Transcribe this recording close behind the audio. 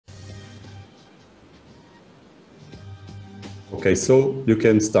Okay, so you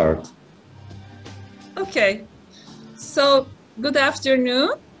can start. Okay, so good afternoon.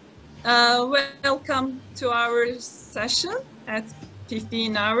 Welcome to our session at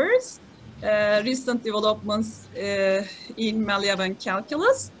 15 hours, recent developments in Malliavin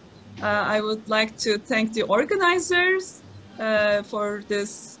calculus. I would like to thank the organizers for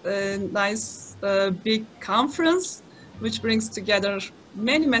this nice big conference, which brings together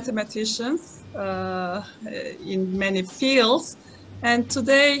many mathematicians in many fields. And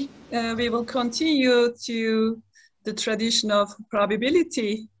today we will continue to the tradition of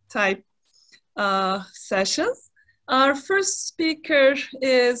probability type sessions. Our first speaker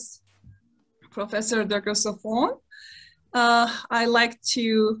is Professor de Grosofon. I like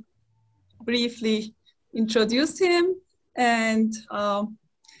to briefly introduce him and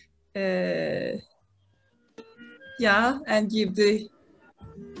give the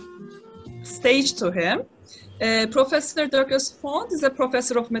stage to him. Professor de Grosofon is a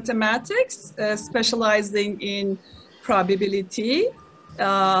professor of mathematics, specializing in probability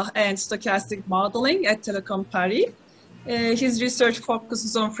and stochastic modeling at Telecom Paris. His research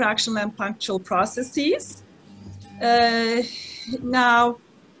focuses on fractional and punctual processes.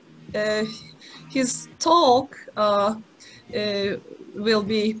 His talk will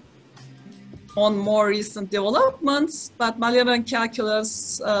be on more recent developments, but Malliavin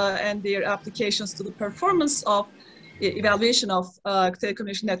calculus and their applications to the performance of evaluation of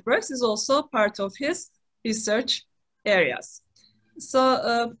telecommunication networks is also part of his research areas.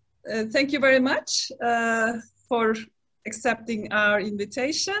 So thank you very much for accepting our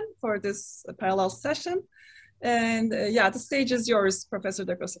invitation for this parallel session. And the stage is yours, Professor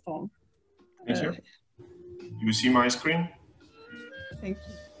de Grosofon. Thank you. You see my screen? Thank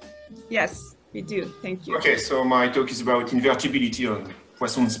you. Yes, we do. Thank you. Okay, so my talk is about invertibility on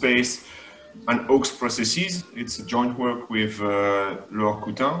Poisson space and Hawkes processes. It's a joint work with Laure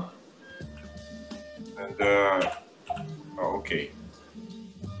Coutin. And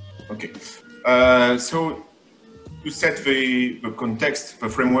so to set the context, the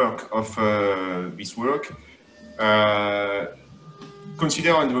framework of this work,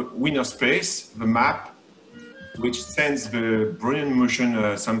 consider on the Wiener space the map which sends the Brownian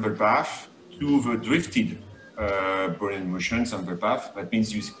motion sample path to the drifted Brownian motion sample path. That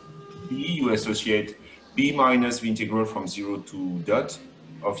means you associate B minus the integral from 0 to dot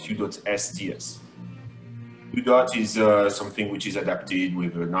of U dot S ds. U dot is something which is adapted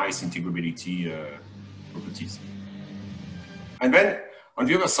with a nice integrability properties. And then on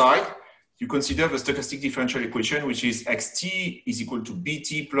the other side, you consider the stochastic differential equation, which is xt is equal to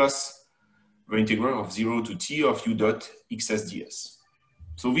bt plus the integral of 0 to t of u dot xs ds.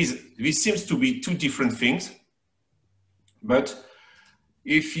 So this seems to be two different things, but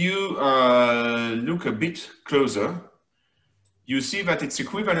if you look a bit closer, you see that it's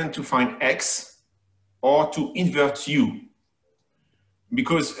equivalent to find x or to invert u.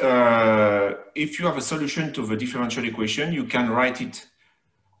 Because if you have a solution to the differential equation, you can write it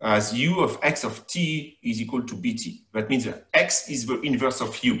as u of x of t is equal to bt. That means that x is the inverse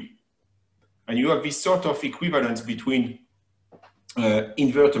of u. And you have this sort of equivalence between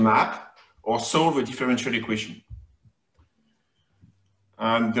invert a map or solve a differential equation.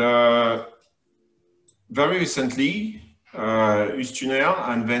 And very recently, Ustunel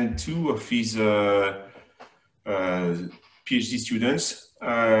and then two of his PhD students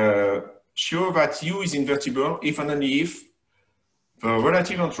show that U is invertible if and only if the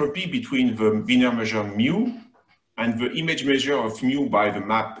relative entropy between the Wiener measure mu and the image measure of mu by the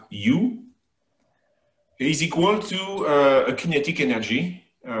map U is equal to a kinetic energy,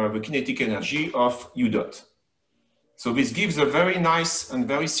 the kinetic energy of U dot. So this gives a very nice and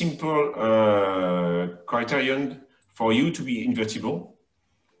very simple criterion for U to be invertible.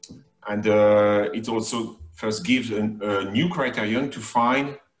 And it also first gives a new criterion to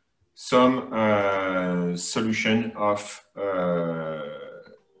find some solution of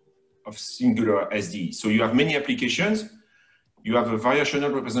singular SD. So you have many applications. You have a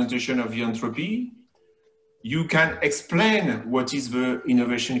variational representation of the entropy. You can explain what is the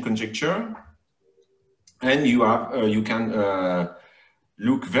innovation conjecture, and you can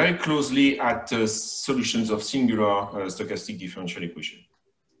look very closely at solutions of singular stochastic differential equation.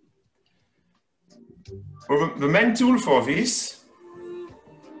 Well, the main tool for this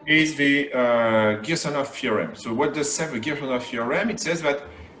is the Gersonov theorem. So what does say the Gersonov theorem? It says that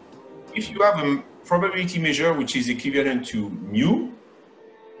if you have a probability measure which is equivalent to mu,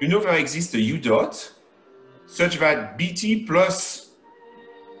 you know there exists a u dot such that bt plus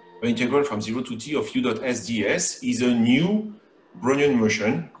the integral from 0 to t of u dot s ds is a new Brownian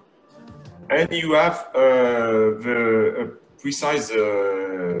motion. And you have the precise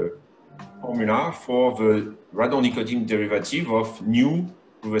formula for the radon-nicotine derivative of nu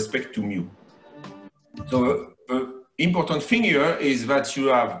with respect to mu. So the important thing here is that you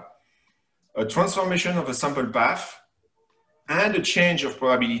have a transformation of a sample path and a change of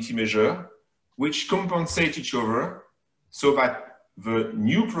probability measure, which compensate each other so that the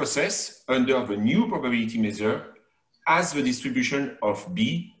new process under the new probability measure has the distribution of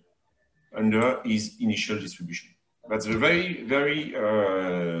B under its initial distribution. That's a very, very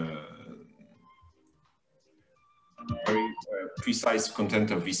precise content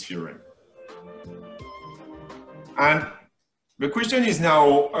of this theorem. And the question is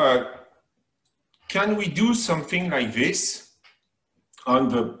now, can we do something like this on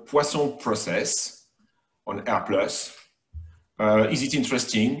the Poisson process on R+? Is it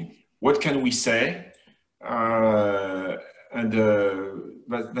interesting? What can we say? That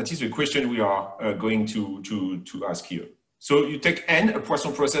is the question we are going to ask here. So you take N, a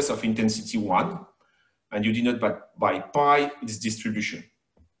Poisson process of intensity 1, and you denote by pi its distribution.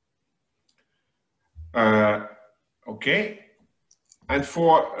 Okay. And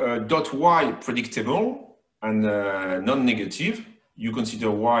for dot y predictable and non-negative, you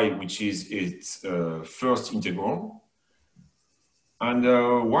consider y, which is its first integral. And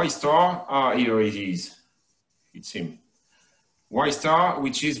y star, here it is. It's him. Y star,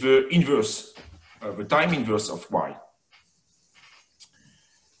 which is the inverse, the time inverse of y.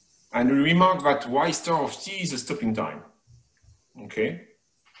 And we remark that y star of t is a stopping time. Okay.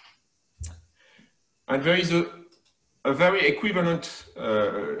 And there is a very equivalent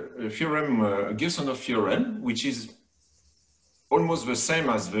theorem, Gersonov theorem, which is almost the same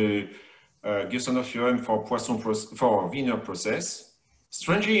as the Gersonov theorem for Poisson for Wiener process.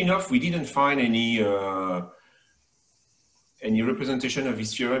 Strangely enough, we didn't find any representation of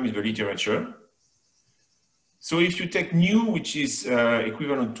this theorem in the literature. So if you take nu, which is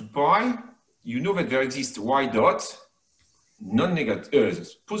equivalent to pi, you know that there exists y dot, non-negative,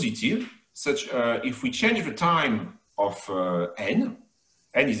 positive, such if we change the time of n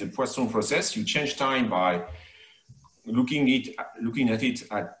is a Poisson process, you change time by looking at it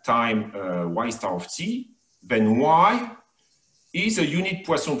at time y star of t, then y is a unit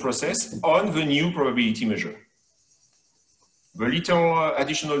Poisson process on the new probability measure. The little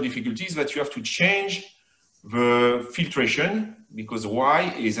additional difficulty is that you have to change the filtration because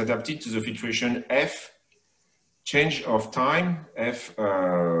y is adapted to the filtration f, change of time, f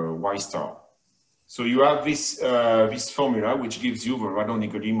y star. So you have this, this formula which gives you the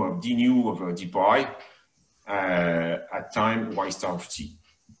radon-Nicodim of d nu over d pi at time y star of t.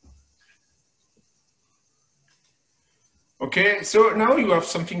 Okay, so now you have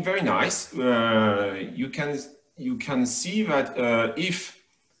something very nice. You can see that if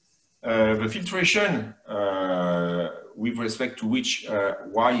the filtration with respect to which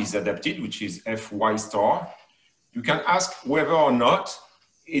y is adapted, which is fy star, you can ask whether or not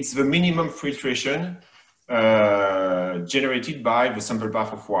it's the minimum filtration generated by the sample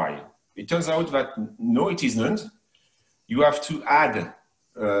path of y. It turns out that no, it isn't. You have to add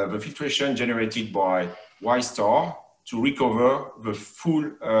the filtration generated by y star to recover the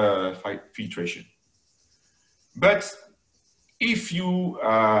full filtration. But if you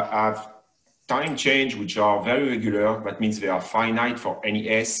have time change which are very regular, that means they are finite for any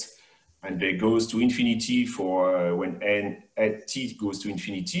s, and they goes to infinity for when n at t goes to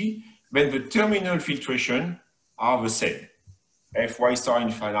infinity, then the terminal filtration are the same. Fy star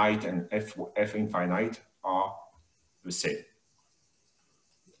infinite and f infinite are the same.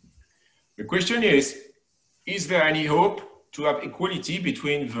 The question is there any hope to have equality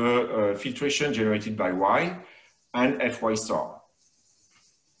between the filtration generated by y and fy star?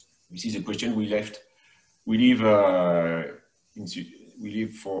 This is a question we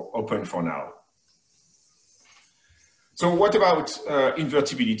leave for open for now. So what about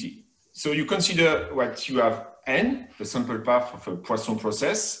invertibility? So you consider what you have n, the sample path of a Poisson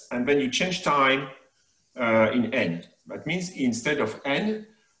process, and then you change time in n. That means instead of n,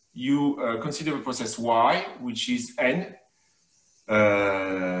 you consider the process y, which is n,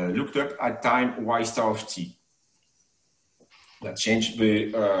 looked up at time y star of t. That change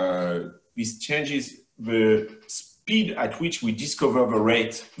this changes the speed at which we discover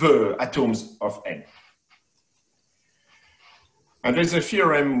the atoms of n. And there's a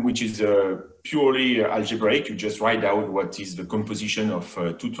theorem which is purely algebraic. You just write out what is the composition of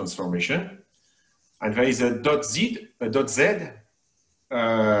two transformations. And there is a dot z,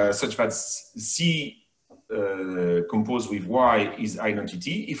 such that C composed with Y is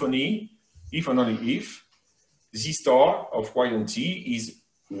identity, if and only if Z star of Y and T is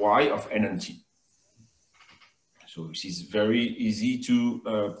Y of N and T. So this is very easy to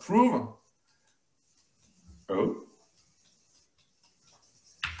prove. Oh.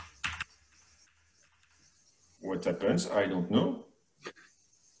 What happens? I don't know.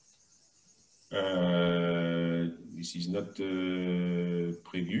 This is not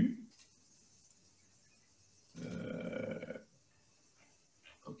prévu.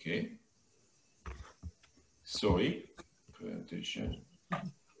 Okay. Sorry. Presentation.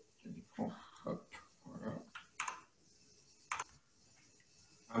 Hop. Voilà.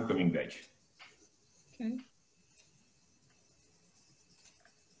 I'm coming back. Okay.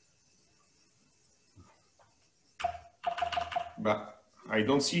 But I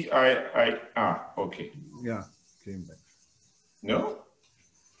don't see. Okay. Yeah, came back. No,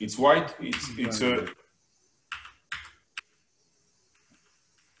 it's white. It's a.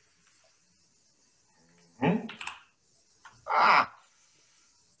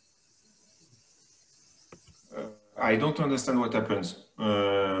 I don't understand what happens.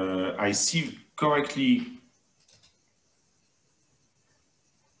 I see correctly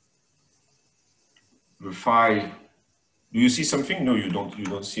the file. Do you see something? No, you don't. You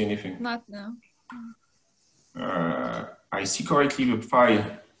don't see anything. Not now. I see correctly the file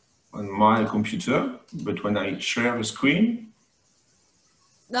on my computer, but when I share the screen,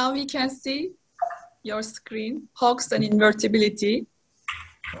 Now we can see your screen, hogs and invertibility.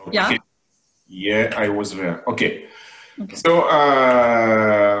 okay. Yeah. Yeah, I was there. Okay. Okay. So,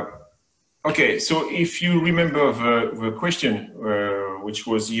 okay. So if you remember the question, which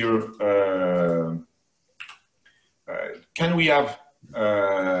was here, can we have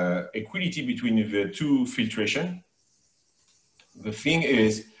equality between the two filtration? The thing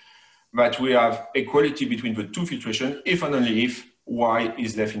is that we have equality between the two filtration if and only if Y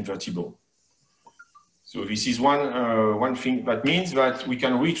is left invertible. So this is one thing. That means that we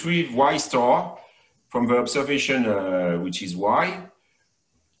can retrieve Y star from the observation, which is Y,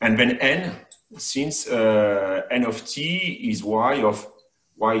 and then N, since N of T is Y of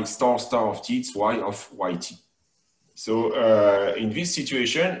Y star star of T, it's Y of YT. So in this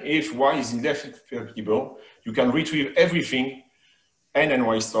situation, if Y is left invertible, you can retrieve everything N and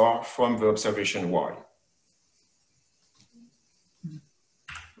Y star from the observation Y.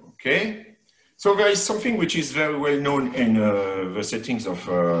 Okay. So there is something which is very well known in the settings of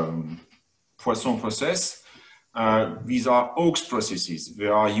Poisson process. These are Hawkes processes. They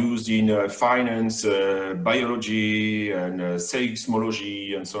are used in finance, biology, and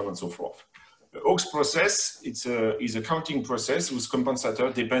seismology, and so on and so forth. The Hawkes process is a counting process whose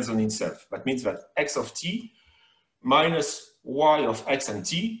compensator depends on itself. That means that x of t minus y of x and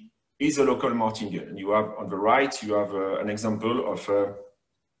t is a local martingale. And you have on the right, you have an example of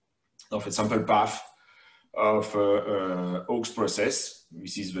a sample path of Hawkes process.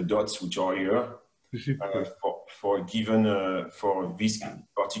 This is the dots which are here for a given for this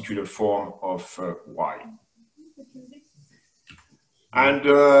particular form of y. And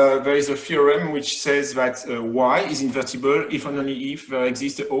there is a theorem which says that y is invertible if and only if there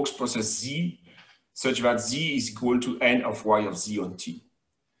exists a Hawkes process z such that z is equal to n of y of z on t.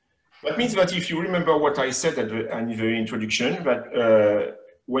 That means that if you remember what I said at the very introduction, that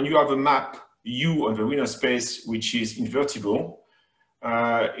when you have a map U on the Wiener space which is invertible,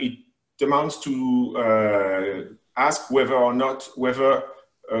 it amounts to ask whether or not whether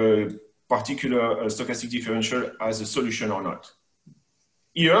a particular stochastic differential has a solution or not.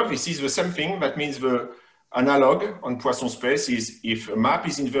 Here, this is the same thing. That means the analog on Poisson space is if a map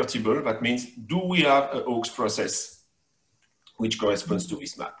is invertible, that means do we have a Hawkes process which corresponds to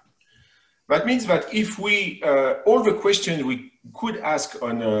this map? That means that if we, all the questions we could ask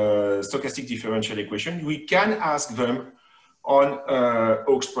on a stochastic differential equation, we can ask them on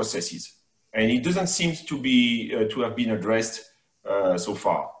Hawkes processes. And it doesn't seem to be, to have been addressed so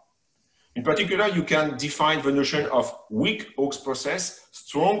far. In particular, you can define the notion of weak Hawkes process,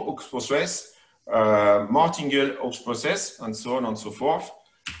 strong Hawkes process, martingale Hawkes process, and so on and so forth.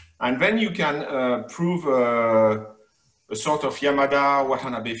 And then you can prove a sort of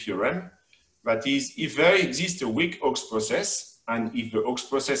Yamada-Watanabe theorem. That is, if there exists a weak Hawkes process, and if the Hawkes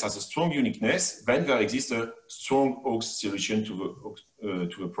process has a strong uniqueness, then there exists a strong Hawkes solution to the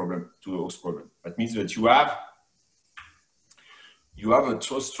Hawkes problem. That means that you have a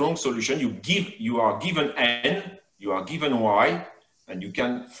strong solution. You are given n, you are given y, and you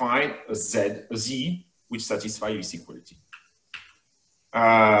can find a z, which satisfies this equality.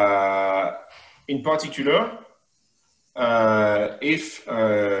 In particular, if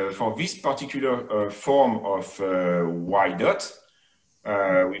for this particular form of y dot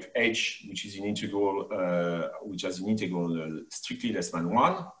with h, which is an integral, which has an integral strictly less than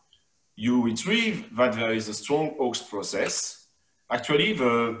 1, you retrieve that there is a strong host process. Actually,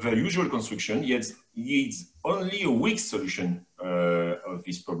 the usual construction yields only a weak solution of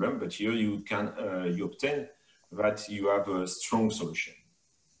this problem, but here you can you obtain that you have a strong solution.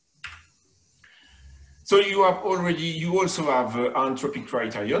 So you also have entropy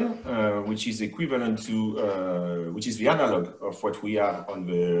criterion, which is equivalent to, which is the analog of what we have on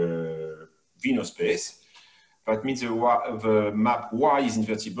the Wiener space. That means the map Y is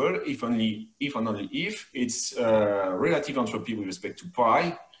invertible if and only if its relative entropy with respect to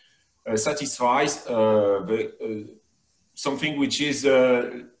pi satisfies something which is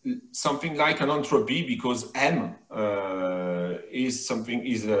something like an entropy, because M is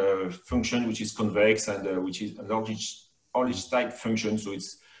a function which is convex and which is an Orlich type function. So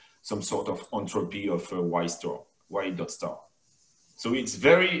it's some sort of entropy of Y dot star. So it's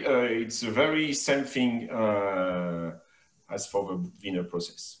a very same thing as for the Wiener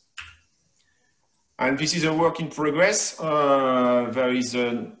process. And this is a work in progress. There is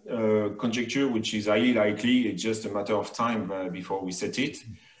a conjecture which is highly likely. It's just a matter of time before we set it.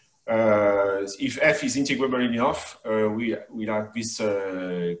 If F is integrable enough, we'll have this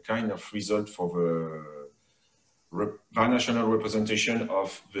kind of result for the variational representation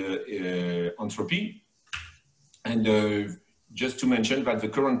of the entropy. And just to mention that the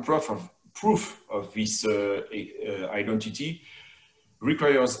current proof of this identity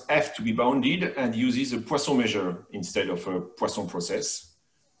requires F to be bounded and uses a Poisson measure instead of a Poisson process.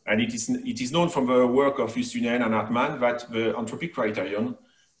 And it is known from the work of Ustunen and Hartmann that the entropy criterion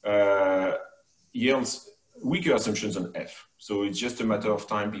yields weaker assumptions on F. So it's just a matter of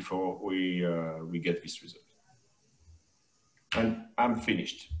time before we get this result. And I'm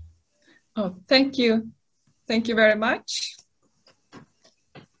finished. Oh, thank you. Thank you very much.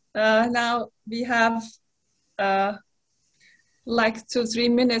 Now we have like 2-3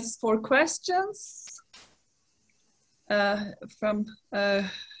 minutes for questions from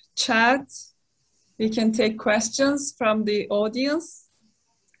chat. We can take questions from the audience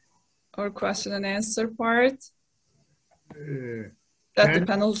or question and answer part that the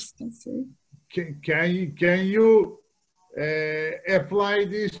panelists can see. Can you apply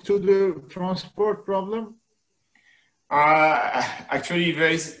this to the transport problem? Actually,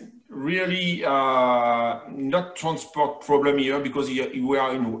 there is really not transport problem here, because we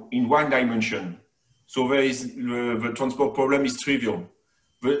are in one dimension. So there is the transport problem is trivial.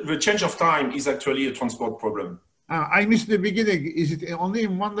 The change of time is actually a transport problem. I missed the beginning. Is it only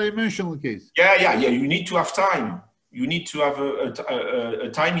in one-dimensional case? Yeah. You need to have time. You need to have a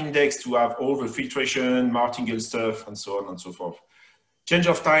time index to have all the filtration, martingale stuff, and so on and so forth. Change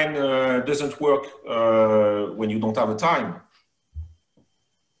of time doesn't work when you don't have a time.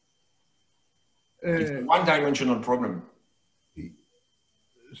 It's a one-dimensional problem.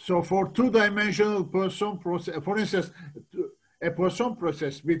 So for two-dimensional Poisson process, for instance, a Poisson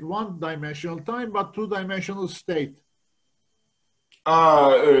process with one-dimensional time but two-dimensional state.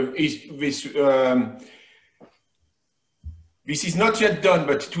 This is not yet done,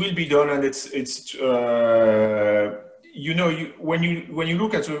 but it will be done, and it's you know, when you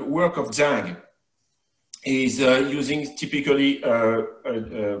look at the work of Zhang, is using typically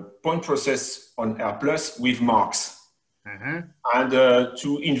a point process on R plus with marks. And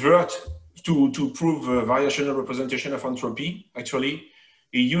to invert, to prove a variational representation of entropy, actually,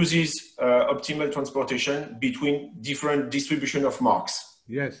 he uses optimal transportation between different distribution of marks.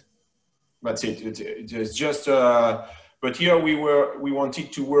 Yes. That's it. It's just, but here we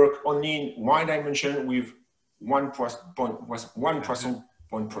wanted to work only in one dimension with one Poisson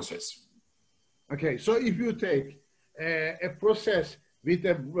point process. Okay, so if you take a process with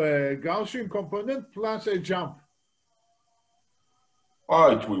a Gaussian component plus a jump.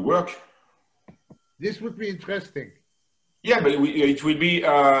 Oh, it will work. This would be interesting. Yeah, but it will be,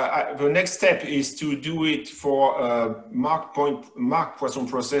 the next step is to do it for mark Poisson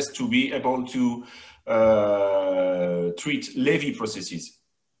process to be able to treat Levy processes.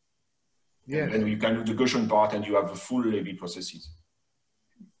 Yes. And you can do the Gaussian part and you have the full Levy processes.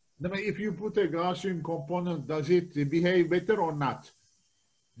 If you put a Gaussian component, does it behave better or not?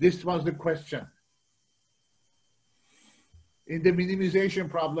 This was the question. In the minimization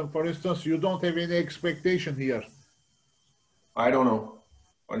problem, for instance, you don't have any expectation here. I don't know.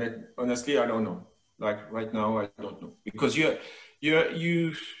 Honestly, I don't know. Like right now, I don't know. Because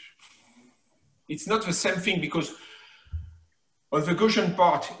it's not the same thing, because on the Gaussian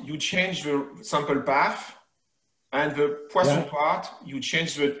part, you change the sample path, and the Poisson part, you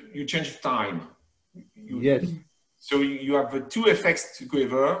change time. Yes. So you have the two effects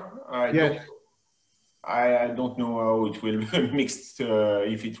together. Yes. I don't know how it will mix,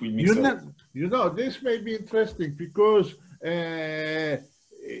 if it will mix up. You know, this may be interesting because it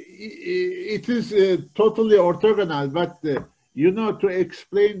is totally orthogonal, but you know, to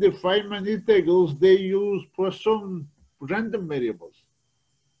explain the Feynman integrals, they use Poisson random variables,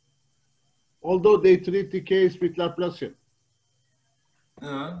 although they treat the case with Laplacian.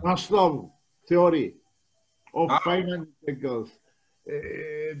 Maslov theory of Feynman integrals.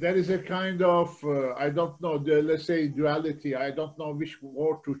 There is a kind of, I don't know, let's say duality. I don't know which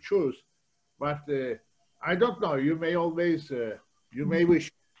word to choose, but I don't know. You may always, you may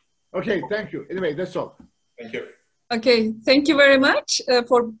wish. Okay, thank you. Anyway, that's all. Thank you. Okay, thank you very much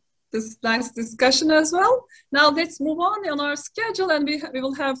for this nice discussion as well. Now let's move on our schedule, and we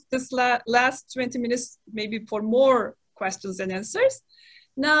will have this last 20 minutes maybe for more questions and answers.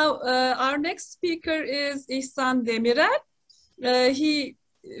 Now, our next speaker is İhsan Demirel. He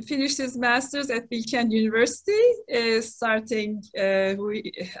finished his master's at Bilkent University, starting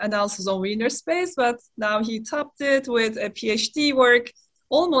analysis on Wiener space, but now he topped it with a PhD work,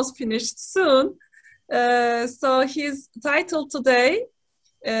 almost finished soon. So his title today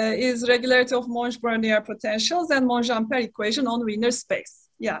is Regularity of Monge-Brownian Potentials and Monge-Ampere Equation on Wiener space.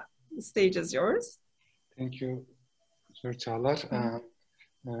 Yeah, the stage is yours. Thank you, Sir Çağlar.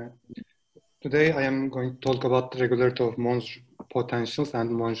 Today I am going to talk about the regularity of Monge potentials and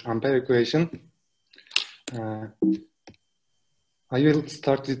Monge-Ampere equation. I will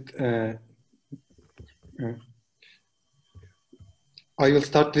start with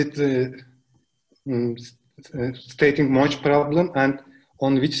stating Monge problem and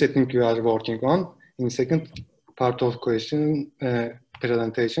on which setting you are working on. In the second part of question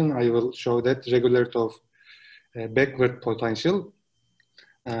presentation, I will show that regularity of backward potential.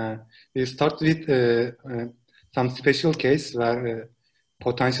 We start with some special case where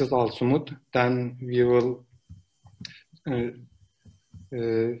potentials are smooth. Then we will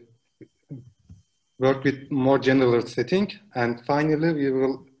work with more general setting, and finally we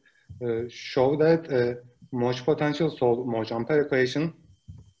will show that Monge potential solve Monge-Ampere equation.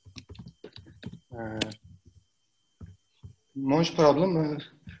 Monge problem.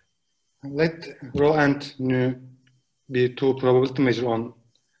 Let rho and nu be two probability measure on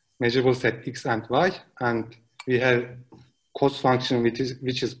measurable set x and y, and we have cost function which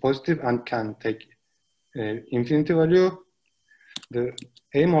is positive and can take infinity value. The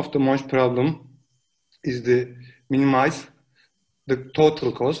aim of the Monge problem is to minimize the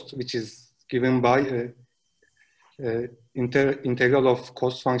total cost, which is given by integral of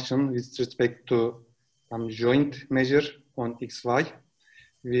cost function with respect to joint measure on xy.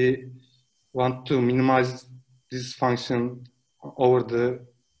 We want to minimize this function over the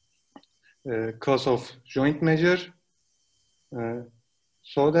cost of joint measure,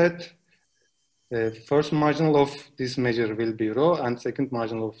 so that first marginal of this measure will be rho, and second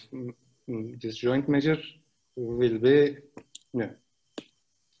marginal of this joint measure will be nu.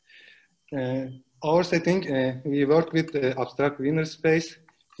 Our setting, we work with abstract Wiener space.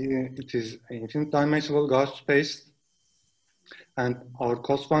 It is infinite dimensional Gauss space, and our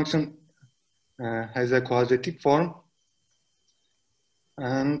cost function has a quadratic form,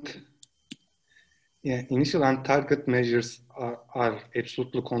 and initial and target measures are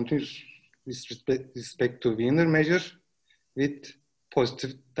absolutely continuous with respect to Wiener measure with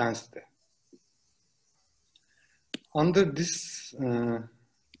positive density. Under this,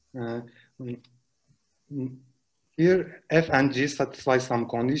 here f and g satisfy some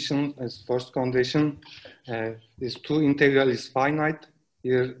condition. As first condition, this two integral is finite.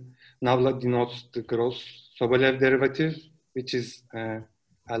 Here nabla denotes the gross Sobolev derivative, which is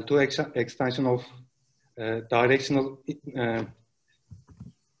L2 extension of directional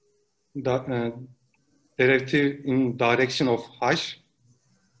derivative in direction of h.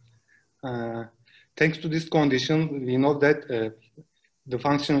 Thanks to this condition, we know that the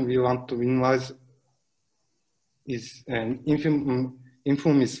function we want to minimize is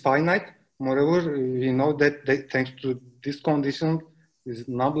infimum is finite. Moreover, we know that thanks to this condition, this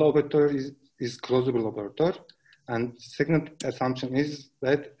nabla operator is closable operator. And second assumption is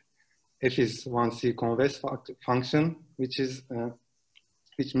that f is 1c convex function, which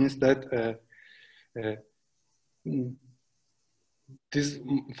means that this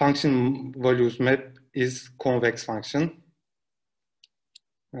function values map is convex function.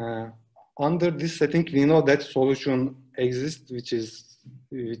 Under this setting, we know that solution exists, which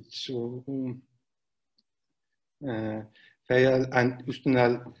Feyel and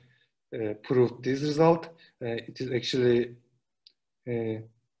Üstünel proved this result. It is actually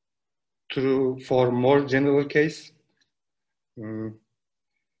true for more general case.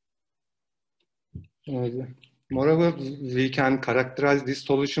 Moreover, we can characterize this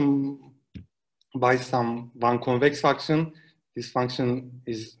solution by one convex function. This function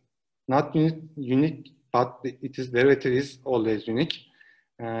is not unique, but its derivative is always unique.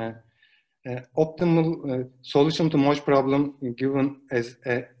 Optimal solution to Mosh problem given as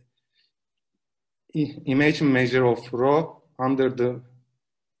a image measure of rho under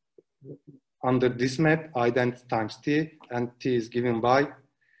this map, identity times t, and t is given by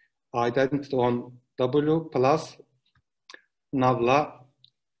identity on W plus nabla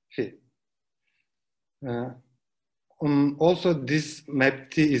phi. Also, this map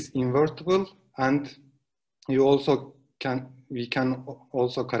T is invertible, and we can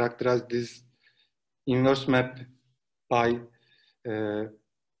also characterize this inverse map by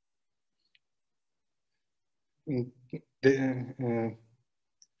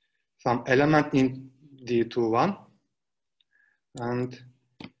some element in D21, and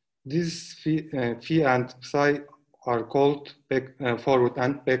this phi and psi are called forward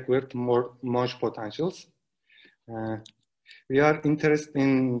and backward Mosh potentials. We are interested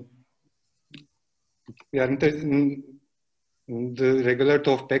in the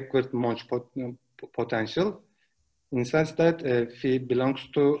regularity of backward Mosh potential, in the sense that phi belongs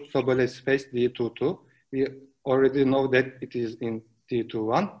to Sobolev space D22. We already know that it is in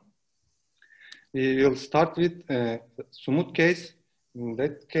D21. We will start with smooth case. In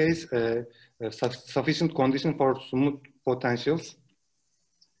that case, sufficient condition for smooth potentials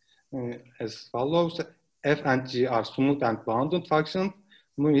as follows: F and G are smooth and bounded functions.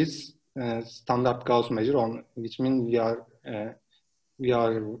 Mu is standard Gauss measure, on which means we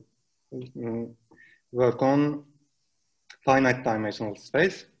are work on finite dimensional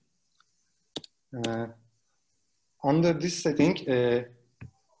space. Under this setting,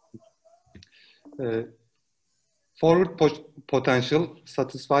 forward potential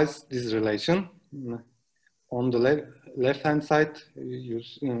satisfies this relation. On the left-hand side, you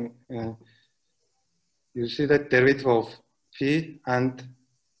see that derivative of phi and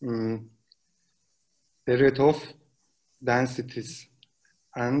derivative of densities.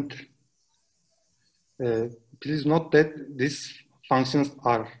 And please note that these functions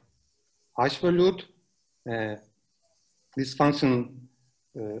are H-valued. This function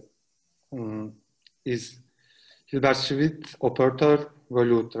is Hilbert-Schmidt operator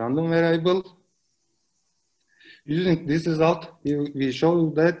valued random variable. Using this result, we show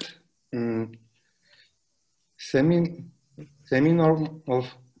that semi-norm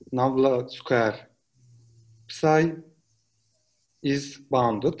of nabla square psi is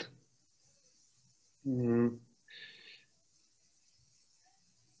bounded.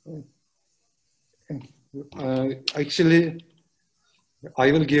 Actually,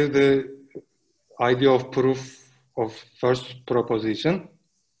 I will give the idea of proof of first proposition.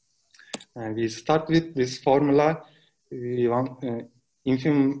 And we start with this formula. We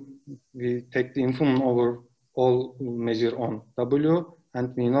take the infimum over all measure on W,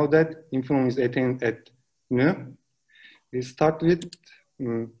 and we know that infimum is attained at nu. We start with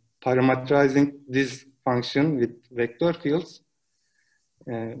parameterizing this function with vector fields.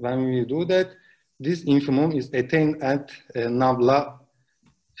 When we do that, this infimum is attained at nabla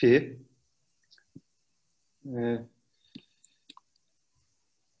phi.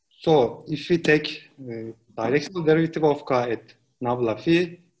 So if we take directional derivative of k at nabla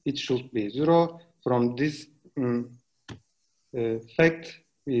phi, it should be 0. From this fact,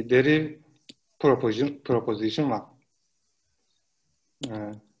 we derive proposition 1.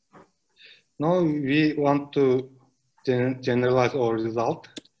 Now we want to generalize our result.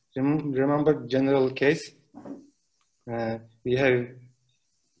 Remember general case. We have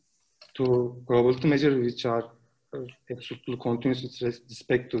two probability measures which are absolutely continuous with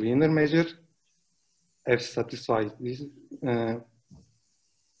respect to Wiener measure. F satisfies this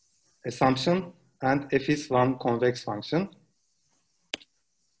assumption, and F is one convex function.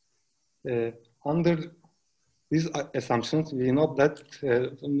 Under these assumptions, we know that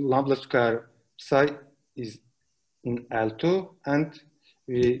lambda square psi is in L2, and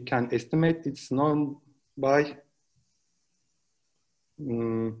we can estimate its norm by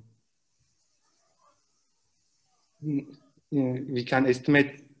we can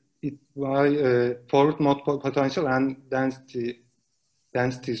estimate it by forward mode potential and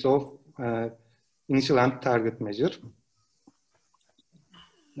densities of initial and target measure.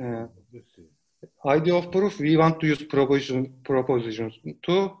 Idea of proof, we want to use propositions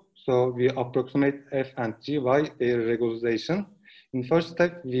 2, so we approximate F and G by their regularization. In first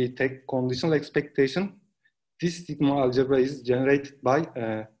step, we take conditional expectation. This sigma algebra is generated by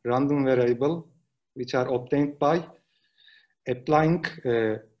a random variable, which are obtained by applying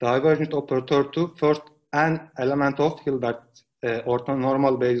divergent operator to first n element of Hilbert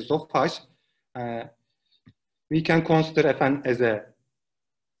orthonormal basis of H, we can consider Fn as a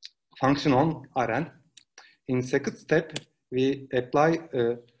function on Rn. In second step, we apply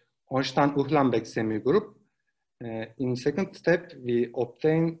Ornstein-Uhlenbeck semigroup. In second step, we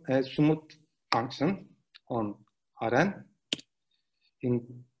obtain a smooth function on Rn.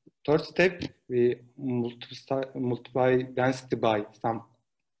 In third step, we multiply density by some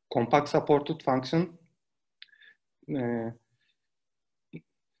compact supported function.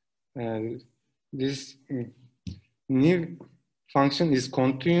 This new function is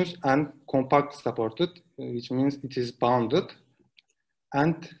continuous and compact supported, which means it is bounded.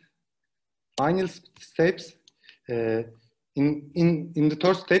 And final steps, in the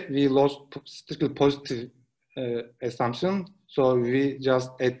third step, we lost strictly positive assumption. So we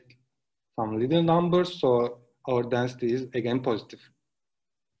just add some little numbers, so our density is again positive.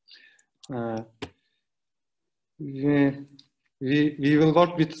 We will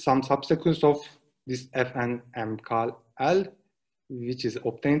work with some subsequence of this Fn M cal L, which is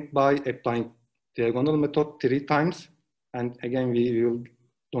obtained by applying diagonal method 3 times. And again, we will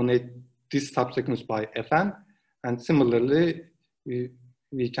donate this subsequence by Fn. And similarly,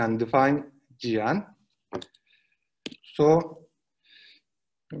 we can define Gn. So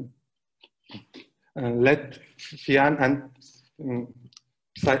let Phi and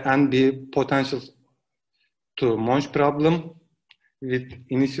be potentials to Monge problem with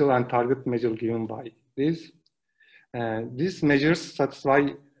initial and target measure given by this. These measures satisfy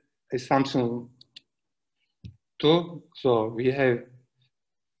assumption 2. So we have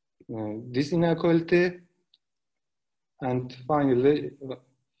this inequality. And finally,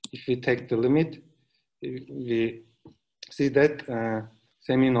 if we take the limit, we see that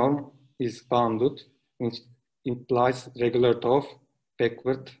semi-norm is bounded, which implies regularity of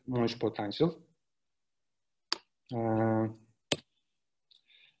backward Monge potential.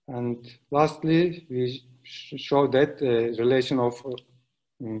 And lastly, we show that relation of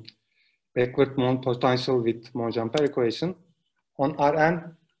backward Monge potential with Monge-Ampere equation. On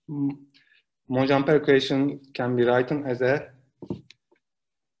Rn, Monge-Ampere equation can be written as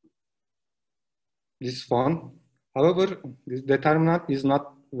this form. However, this determinant is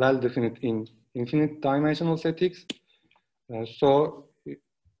not well defined in infinite dimensional settings. So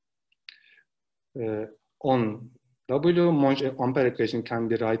on W, Monge-Ampere equation can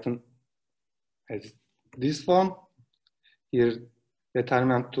be written as this form. Here,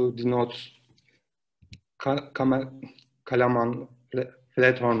 determinant 2 denotes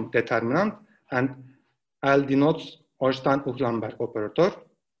Kalman-Flathorn determinant, and L denotes Ornstein-Uhlenbeck operator.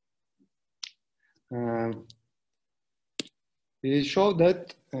 We show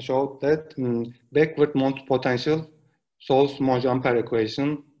that backward Monge potential solves Monge-Ampere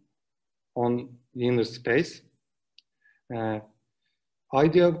equation on linear space.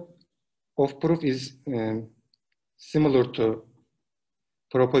 Idea of proof is similar to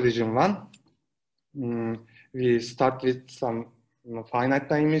proposition 1. We start with some finite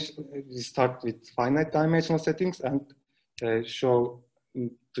dimension. We start with finite dimensional settings and show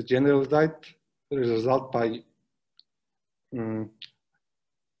the general result by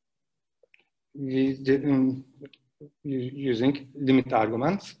using limit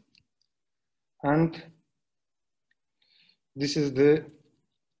arguments. And this is the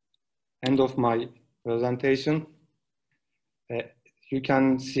end of my presentation. You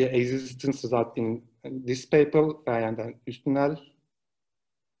can see existence result in this paper and Üstünel.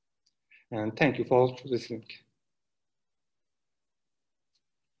 And thank you for listening.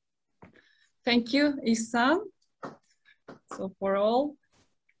 Thank you, Ihsan. So for all,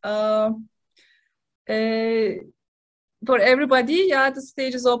 for everybody, yeah, the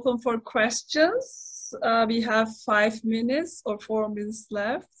stage is open for questions. We have 5 minutes or 4 minutes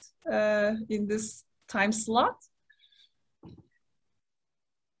left in this time slot.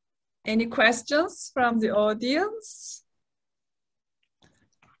 Any questions from the audience?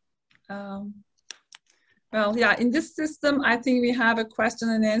 Well, yeah, in this system, I think we have a question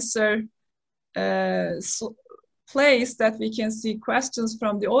and answer place that we can see questions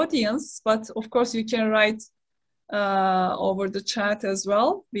from the audience, but of course you can write over the chat as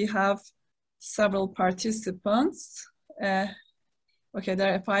well. We have several participants. Okay,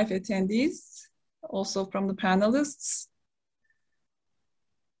 there are 5 attendees, also from the panelists.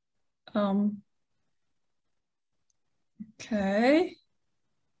 Okay.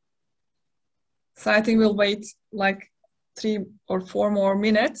 So I think we'll wait like 3 or 4 more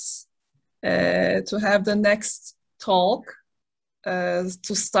minutes to have the next talk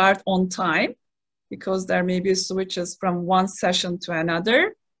to start on time. because there may be switches from one session to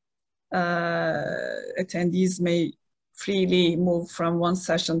another. Attendees may freely move from one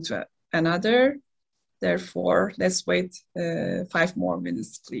session to another. Therefore, let's wait 5 more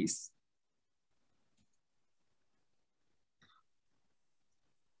minutes, please.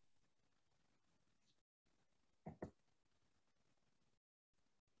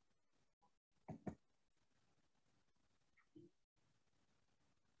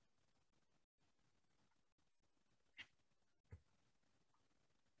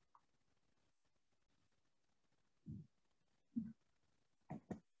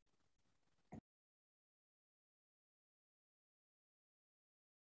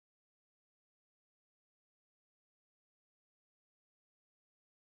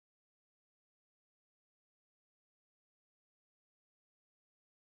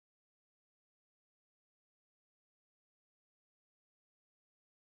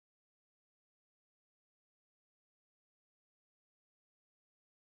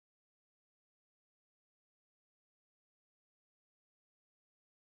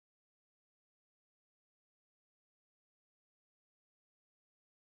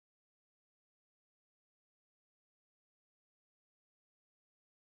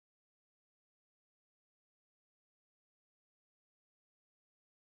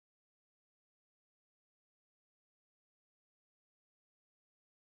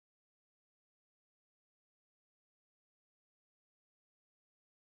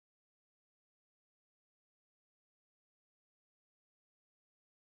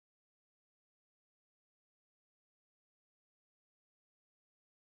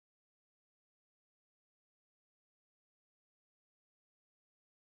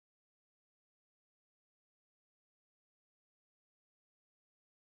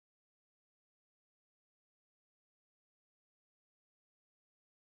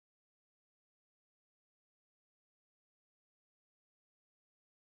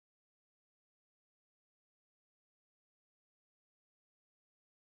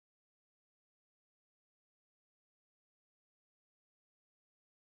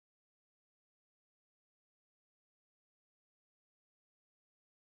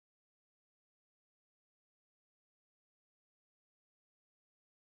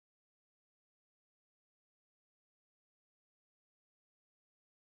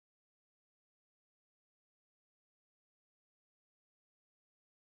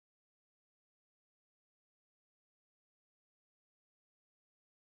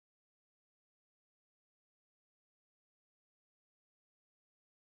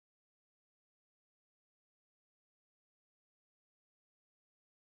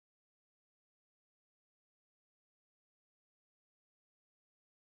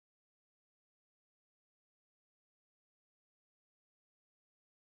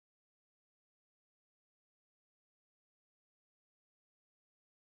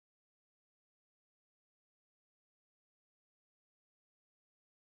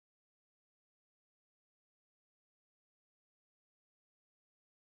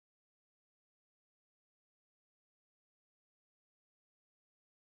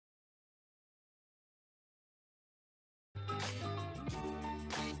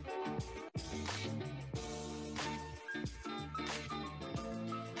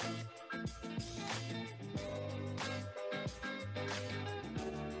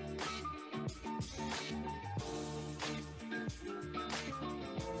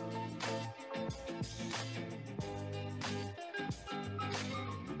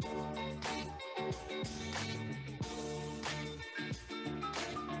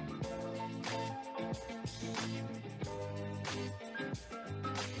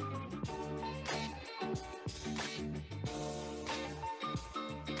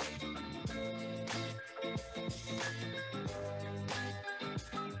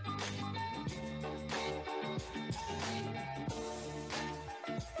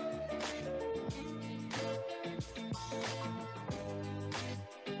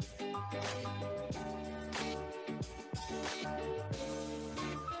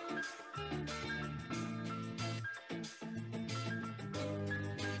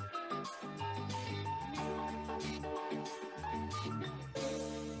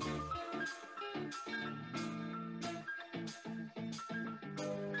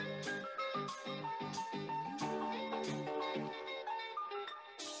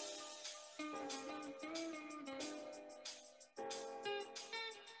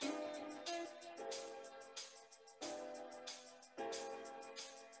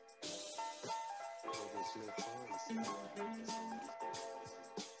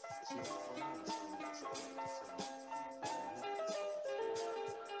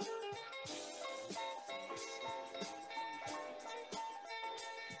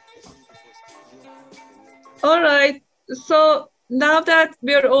 All right. So now that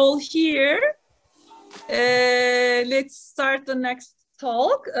we're all here, let's start the next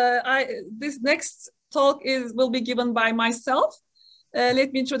talk. This next talk will be given by myself.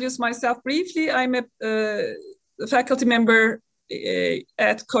 Let me introduce myself briefly. I'm a faculty member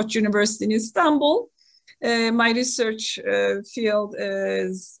at Koç University in Istanbul. My research field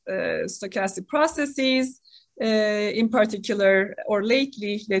is stochastic processes, in particular, or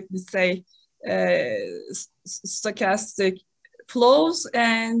lately, let me say, stochastic flows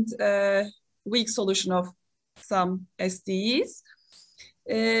and weak solution of some SDEs.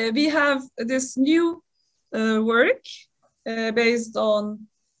 We have this new work based on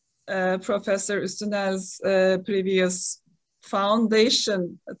Professor Üstünel's previous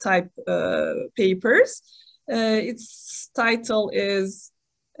foundation type papers. Its title is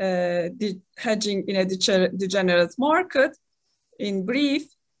Hedging in a Degenerate Market, in brief.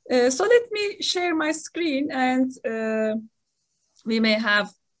 So let me share my screen and we may have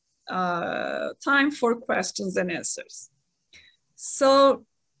time for questions and answers. So,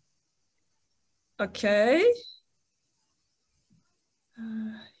 okay.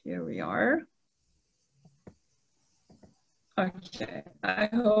 Here we are. Okay, I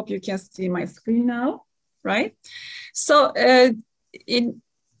hope you can see my screen now, right? So in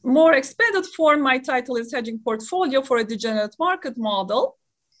more expanded form, my title is Hedging Portfolio for a Degenerate Market Model.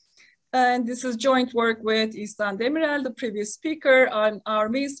 And this is joint work with İhsan Demirel, the previous speaker, and our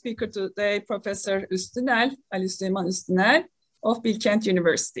main speaker today, Professor Üstünel, Ali Süleyman Üstünel of Bilkent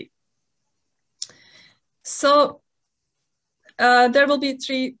University. So there will be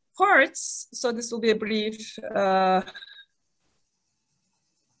 3 parts. So this will be a brief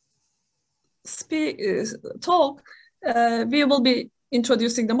talk. We will be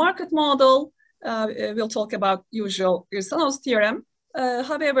introducing the market model. We'll talk about usual Irsanov's theorem.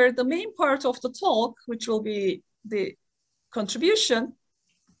 However, the main part of the talk, which will be the contribution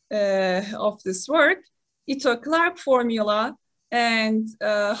of this work, Ito-Clark formula, and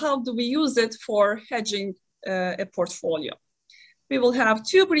how do we use it for hedging a portfolio. We will have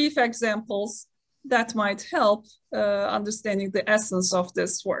 2 brief examples that might help understanding the essence of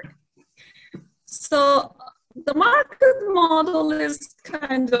this work. So the market model is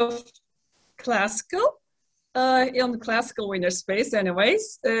kind of classical, in the classical winner space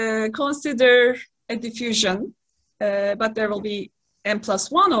anyways. Consider a diffusion, but there will be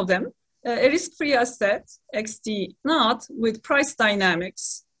n+1 of them. A risk-free asset, XT naught, with price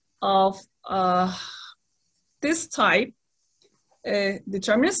dynamics of this type, a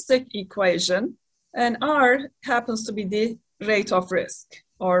deterministic equation, and R happens to be the rate of risk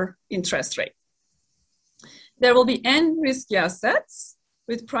or interest rate. There will be n risky assets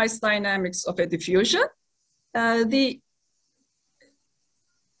with price dynamics of a diffusion. This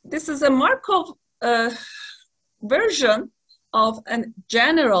is a Markov version of a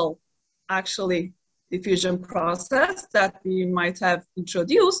general, actually, diffusion process that we might have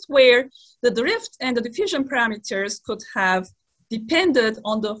introduced, where the drift and the diffusion parameters could have depended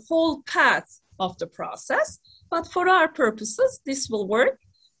on the whole path of the process. But for our purposes, this will work.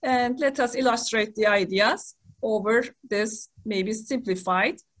 And let us illustrate the ideas over this maybe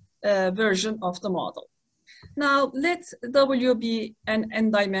simplified version of the model. Now, let W be an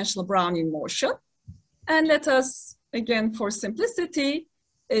n-dimensional Brownian motion. And let us, again, for simplicity,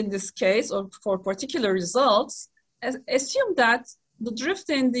 in this case, or for particular results, assume that the drift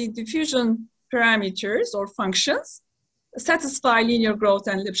and the diffusion parameters or functions satisfy linear growth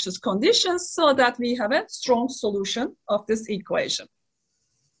and Lipschitz conditions so that we have a strong solution of this equation.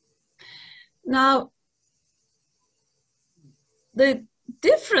 Now, the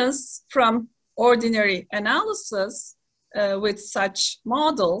difference from ordinary analysis with such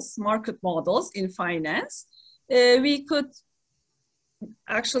models, market models in finance, we could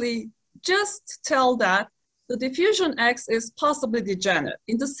actually just tell that the diffusion X is possibly degenerate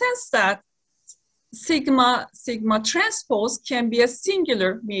in the sense that sigma transpose can be a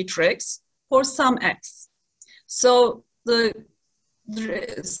singular matrix for some X. So the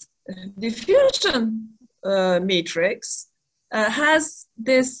diffusion matrix has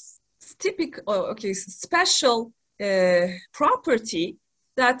this special property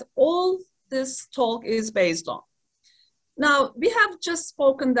that all this talk is based on. Now, we have just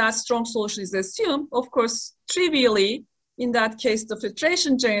spoken that strong solution is assumed. Of course, trivially, in that case, the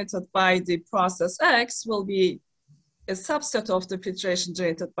filtration generated by the process X will be a subset of the filtration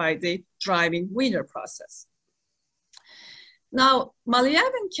generated by the driving winner process. Now,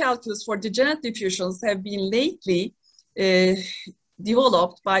 Malliavin calculus for degenerate diffusions have been lately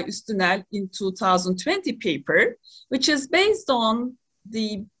developed by Üstünel in 2020 paper, which is based on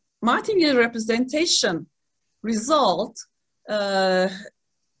the martingale representation result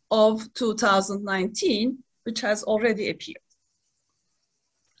of 2019, which has already appeared.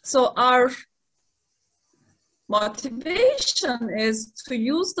 So our motivation is to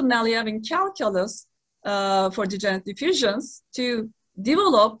use the Malliavin calculus for degenerate diffusions to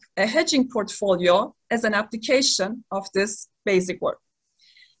develop a hedging portfolio as an application of this basic work.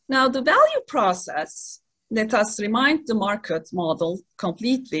 Now, the value process, let us remind the market model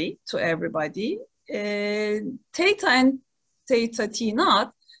completely to everybody. Theta and theta T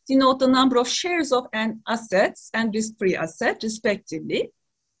naught denote the number of shares of an assets and risk-free asset, respectively.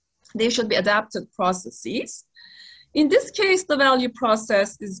 They should be adapted processes. In this case, the value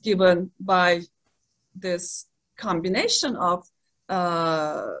process is given by this combination of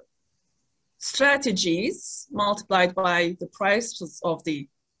strategies multiplied by the prices of the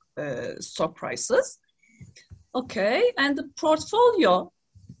stock prices. Okay, and the portfolio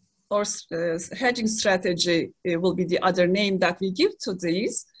or hedging strategy will be the other name that we give to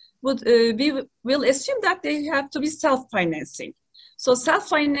these. We will assume that they have to be self-financing. So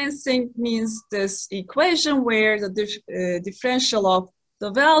self-financing means this equation where the differential of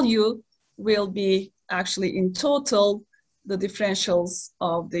the value will be actually in total the differentials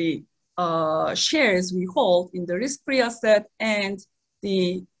of the shares we hold in the risk-free asset and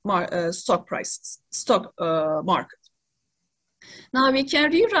the stock prices, stock market. Now we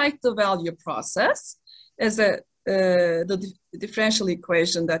can rewrite the value process as the differential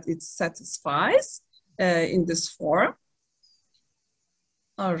equation that it satisfies in this form.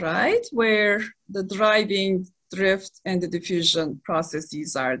 All right, where the driving, drift, and the diffusion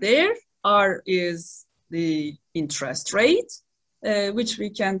processes are there. R is the interest rate, which we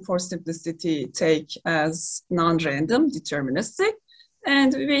can, for simplicity, take as non-random, deterministic.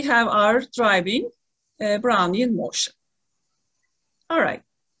 And we have our driving Brownian motion. All right,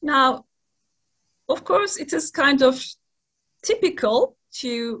 now, of course, it is kind of typical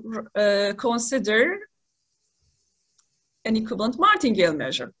to consider an equivalent martingale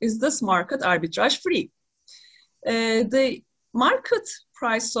measure. Is this market arbitrage free? The market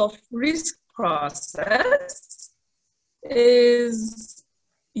price of risk process is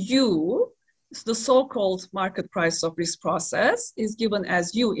U. The so-called market price of risk process is given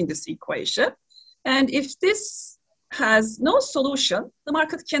as U in this equation. And if this has no solution, the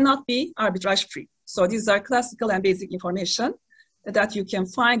market cannot be arbitrage free. So these are classical and basic information that you can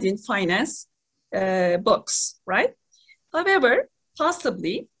find in finance books, right? However,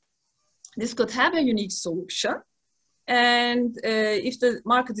 possibly this could have a unique solution. And if the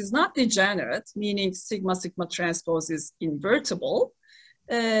market is not degenerate, meaning sigma transpose is invertible,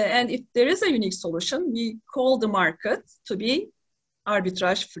 and if there is a unique solution, we call the market to be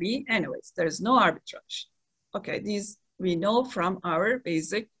arbitrage free anyways. There is no arbitrage. Okay, these we know from our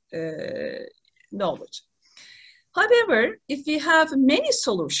basic knowledge. However, if we have many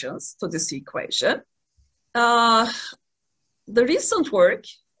solutions to this equation, the recent work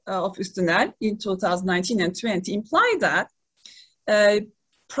of Üstüner in 2019 and 20 imply that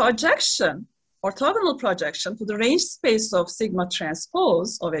projection, orthogonal projection to the range space of sigma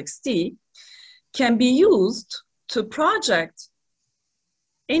transpose of xt can be used to project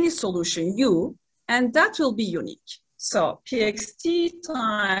any solution U, and that will be unique. So pxt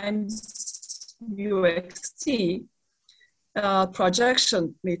times uxt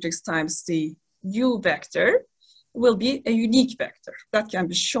projection matrix times the U vector will be a unique vector that can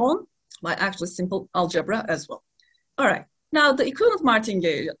be shown by actually simple algebra as well. All right, now the equivalent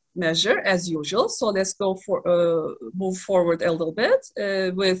martingale measure as usual. So let's go for move forward a little bit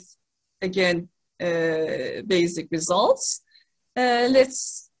with again basic results.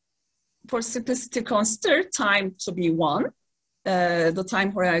 Let's, for simplicity, consider time to be 1, the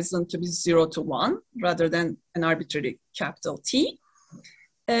time horizon to be 0 to 1 rather than an arbitrary capital T.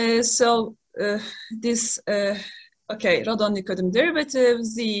 This okay, Radon-Nikodym derivative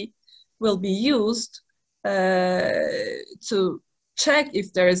Z will be used to check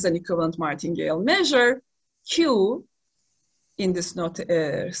if there is an equivalent martingale measure, Q, in this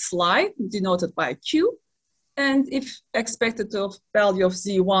slide, denoted by Q. And if expected value of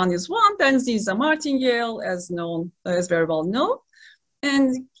Z1 is 1, then Z is a martingale, as very well known.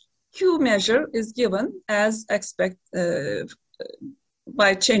 And Q measure is given as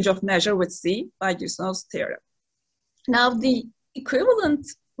by change of measure with Z by Gusnow's theorem. Now the equivalent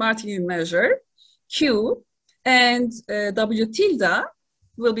martingale measure, Q, and W tilde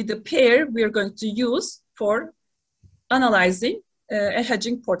will be the pair we are going to use for analyzing a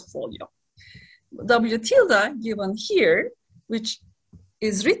hedging portfolio. W tilde given here, which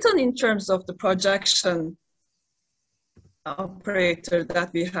is written in terms of the projection operator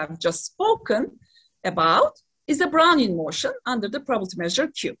that we have just spoken about, is a Brownian motion under the probability measure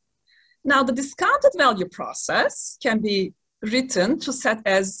Q. Now, the discounted value process can be written to set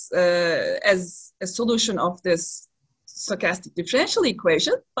as a solution of this stochastic differential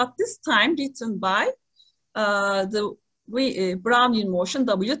equation, but this time written by the Brownian motion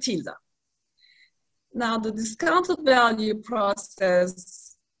W tilde. Now, the discounted value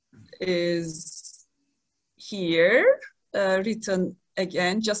process is here, written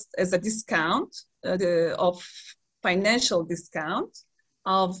again just as a discount of financial discount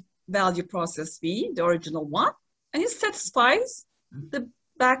of value process V, the original one, and it satisfies the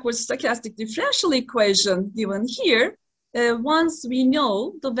backwards stochastic differential equation given here once we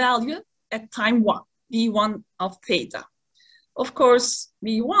know the value at time 1, V1 of theta. Of course,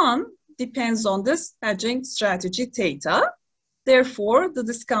 V1 depends on this hedging strategy theta. Therefore, the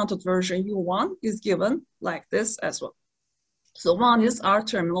discounted version U1 is given like this as well. So 1 is our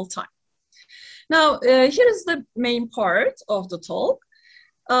terminal time. Now, here is the main part of the talk.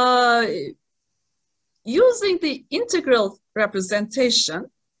 Using the integral representation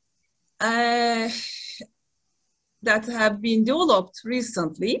that have been developed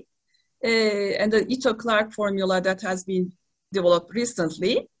recently, and the Ito-Clark formula that has been developed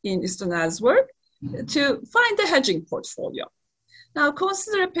recently in Istunel's work, to find the hedging portfolio. Now,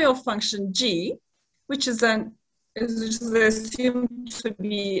 consider a payoff function G, which is assumed to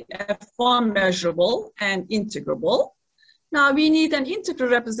be F1 measurable and integrable. Now, we need an integral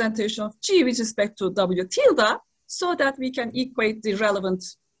representation of G with respect to W tilde so that we can equate the relevant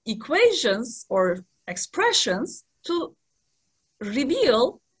equations or expressions to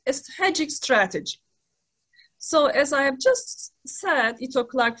reveal a hedging strategy. So as I have just said,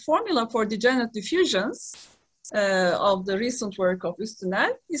 Ito-Clark formula for degenerate diffusions of the recent work of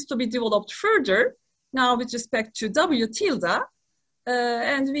Istunel is to be developed further now with respect to W tilde,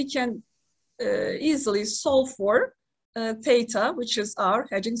 and we can easily solve for theta, which is our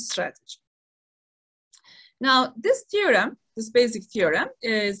hedging strategy. Now, this theorem, this basic theorem,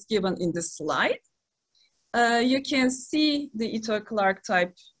 is given in this slide. You can see the Ito-Clark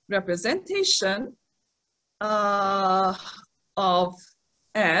type representation of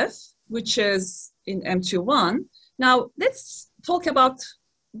F, which is in M21. Now, let's talk about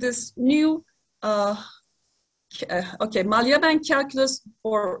this new, Malliavin calculus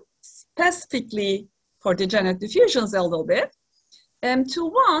for specifically for degenerate diffusions a little bit.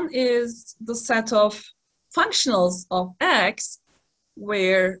 M21 is the set of functionals of X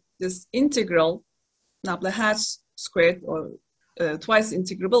where this integral nabla hat squared or twice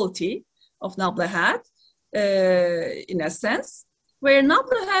integrability of nabla hat in a sense, where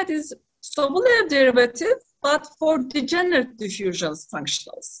nabla hat is Sobolev derivative, but for degenerate diffusions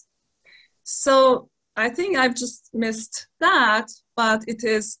functionals. So I think I've just missed that, but it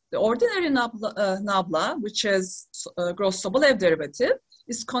is the ordinary nabla, which is gross Sobolev derivative,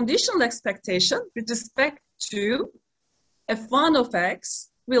 is conditional expectation with respect to F1 of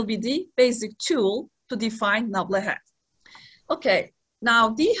X will be the basic tool to define nabla hat. Okay, now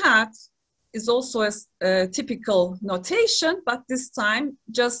D hat is also a typical notation, but this time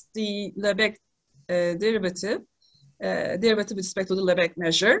just the Lebesgue derivative with respect to the Lebesgue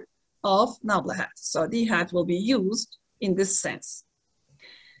measure of nabla hat. So D hat will be used in this sense.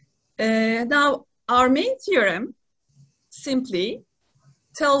 Now, our main theorem simply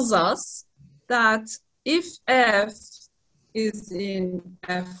tells us that if F is in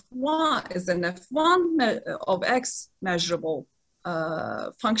F1, is an F1 of X measurable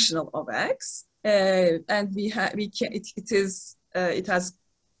functional of X, and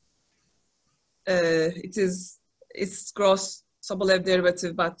it's gross Sobolev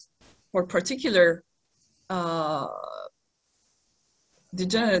derivative, but for particular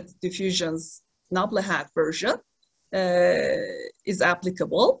degenerate diffusions nabla hat version is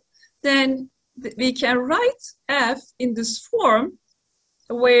applicable, then we can write F in this form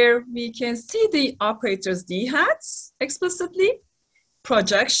where we can see the operators D hats explicitly,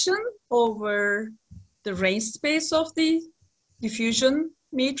 projection over the range space of the diffusion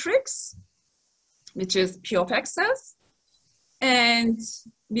matrix, which is P of XS, and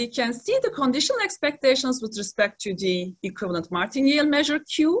we can see the conditional expectations with respect to the equivalent martingale measure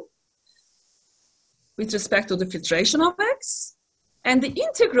Q, with respect to the filtration of X, and the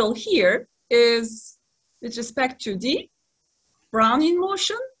integral here is with respect to the Brownian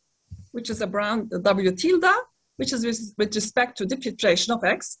motion, which is a W tilde, which is with respect to the filtration of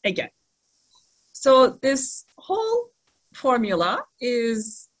X again. So this whole formula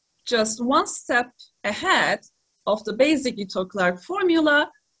is just one step ahead of the basic Ito-Clark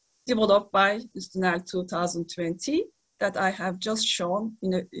formula developed by Istunel 2020 that I have just shown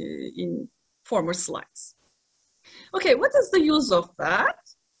in former slides. Okay, what is the use of that?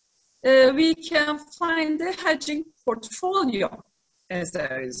 We can find a hedging portfolio as a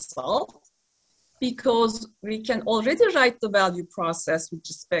result, because we can already write the value process with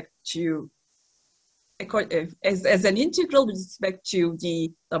respect to, as an integral with respect to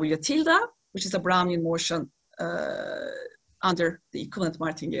the W tilde, which is a Brownian motion under the equivalent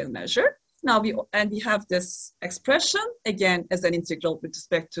martingale measure. Now we have this expression again as an integral with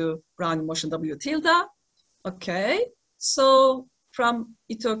respect to Brownian motion W tilde. Okay, so from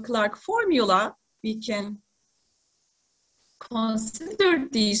Ito-Clark formula, we can consider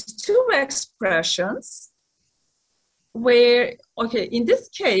these two expressions where, okay, in this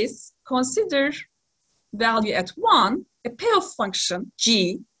case, consider value at 1, a payoff function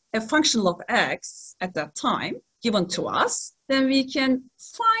G, a function of X at that time given to us, then we can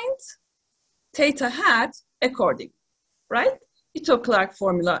find theta hat accordingly, right? Ito-Clark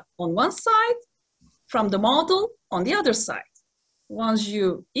formula on one side, from the model on the other side. Once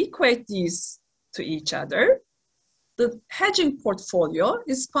you equate these to each other, the hedging portfolio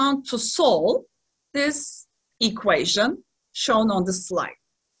is found to solve this equation shown on the slide.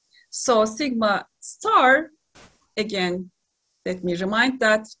 So sigma star, again, let me remind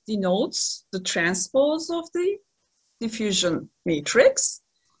that denotes the transpose of the diffusion matrix.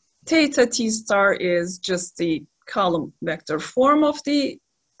 Theta T star is just the column vector form of the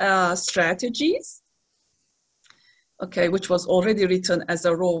strategies. Okay, which was already written as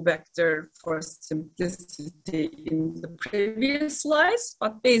a row vector for simplicity in the previous slides,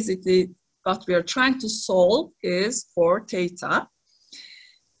 but basically what we are trying to solve is for theta.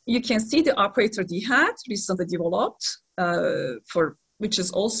 You can see the operator d hat recently developed, which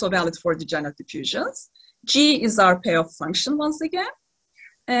is also valid for degenerate diffusions. G is our payoff function once again,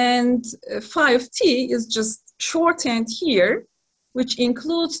 and phi of t is just shorthand here, which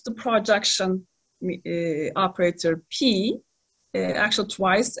includes the projection operator P, actually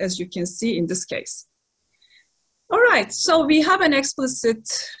twice, as you can see in this case. All right, so we have an explicit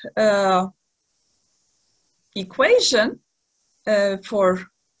equation for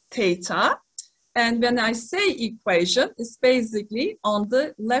theta. And when I say equation, it's basically on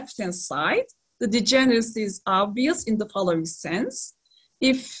the left-hand side. The degeneracy is obvious in the following sense.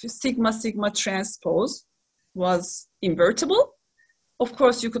 If sigma sigma transpose was invertible, of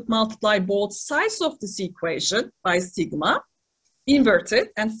course, you could multiply both sides of this equation by sigma, invert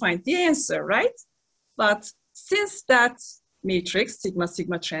it, and find the answer, right? But since that matrix, sigma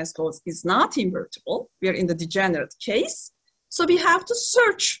sigma transpose, is not invertible, we are in the degenerate case, so we have to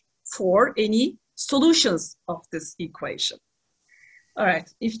search for any solutions of this equation. All right,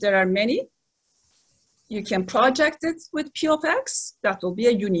 if there are many, you can project it with P of X. That will be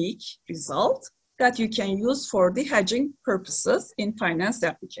a unique result that you can use for the hedging purposes in finance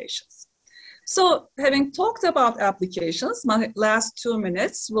applications. So having talked about applications, my last 2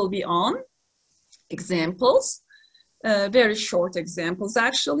 minutes will be on examples, very short examples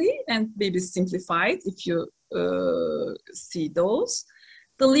actually, and maybe simplified if you see those.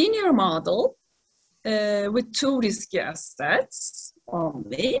 The linear model with 2 risky assets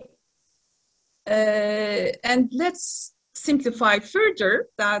only. And let's simplify further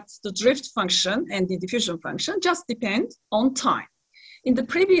that the drift function and the diffusion function just depend on time. In the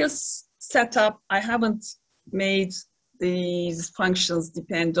previous setup, I haven't made these functions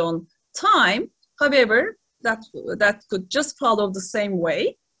depend on time. However, that could just follow the same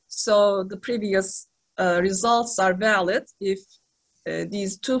way. So the previous results are valid if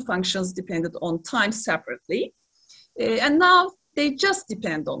these 2 functions depended on time separately. And now they just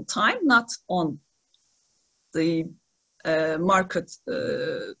depend on time, not on the market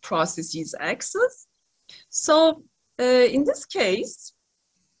processes axis. So in this case,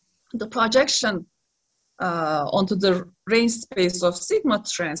 the projection onto the range space of sigma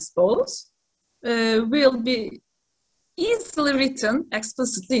transpose will be easily written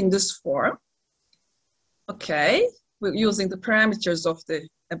explicitly in this form. Okay, we're using the parameters of the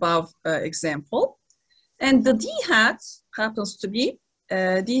above example. And the d hat happens to be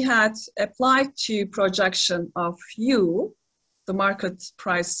d hat applied to projection of u, the market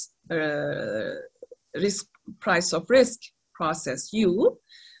price, price of risk process u,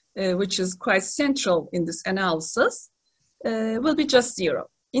 which is quite central in this analysis, will be just 0.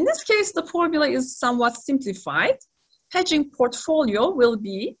 In this case, the formula is somewhat simplified. Hedging portfolio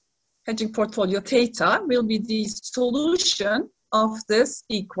theta will be the solution of this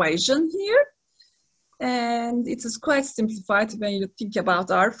equation here. And it is quite simplified when you think about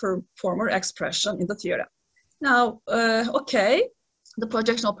our former expression in the theorem. Now, okay, the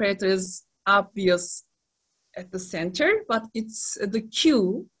projection operator is obvious at the center, but it's the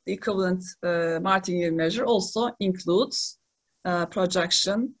Q, the equivalent martingale measure, also includes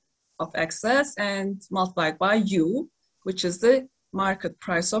projection of excess and multiplied by U, which is the market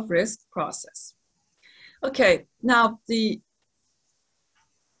price of risk process. Okay, now this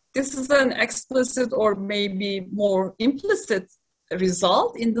is an explicit or maybe more implicit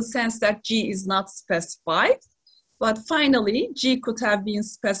result in the sense that G is not specified, but finally G could have been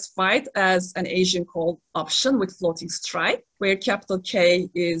specified as an Asian call option with floating strike, where capital K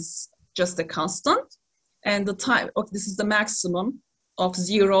is just a constant, and the time of this is the maximum of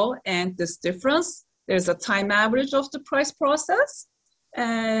 0 and this difference. There's a time average of the price process,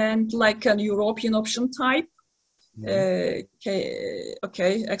 and like an European option type, okay,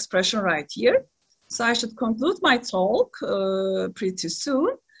 expression right here. So I should conclude my talk pretty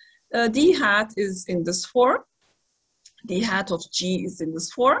soon. D hat is in this form. D hat of G is in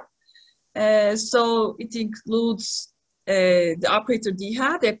this form. So it includes the operator D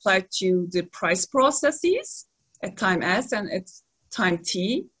hat applied to the price processes at time S and at time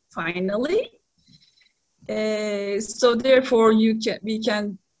T finally. So therefore we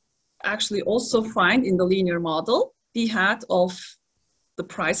can actually also find in the linear model D hat of the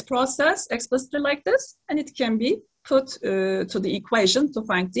price process explicitly like this, and it can be put to the equation to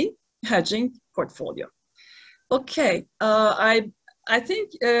find the hedging portfolio. Okay, I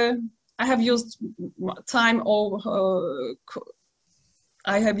think I have used time over.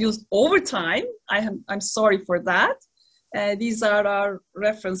 I have used overtime. I'm sorry for that. These are our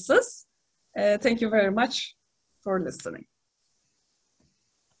references. Thank you very much for listening.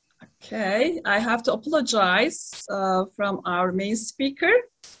 Okay, I have to apologize from our main speaker.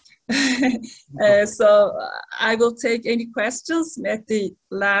 So I will take any questions at the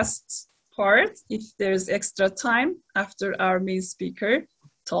last part if there's extra time after our main speaker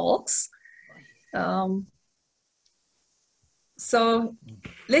talks. So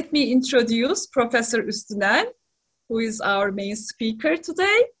let me introduce Professor Üstüner, who is our main speaker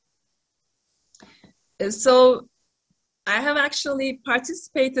today. So I have actually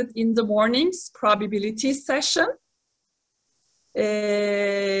participated in the morning's probability session.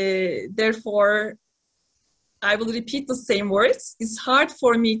 Therefore, I will repeat the same words. It's hard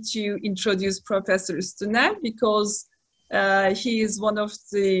for me to introduce Professor Üstüner because he is one of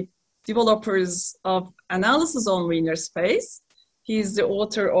the developers of analysis on Wiener space. He is the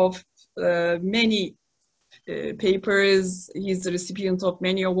author of many papers. He's the recipient of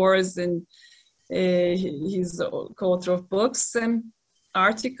many awards, and he's the co-author of books and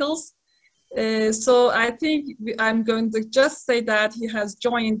articles. So I think I'm going to just say that he has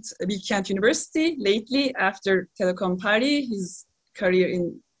joined Bilkent University lately after Telecom Paris, his career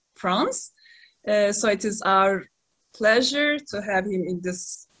in France. So it is our pleasure to have him in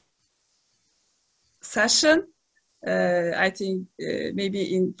this session. I think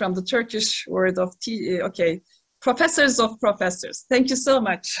maybe from the Turkish word of okay, professors of professors. Thank you so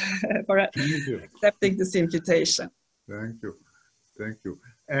much for accepting this invitation. Thank you. Thank you.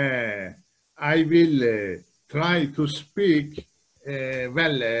 I will try to speak.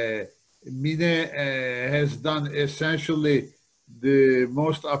 Mine has done essentially the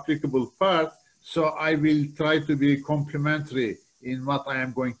most applicable part, so I will try to be complimentary in what I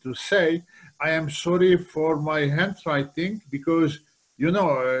am going to say. I am sorry for my handwriting because, you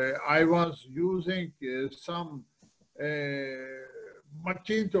know, I was using some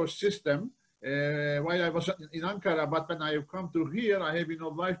Macintosh system while I was in Ankara, but when I have come to here, I have been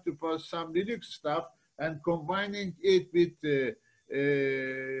obliged to put some Linux stuff and combining it with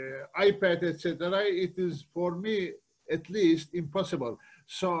iPad, etc. It is for me at least impossible.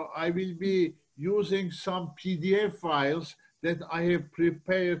 So I will be using some PDF files that I have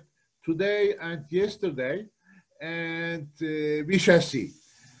prepared today and yesterday, and we shall see.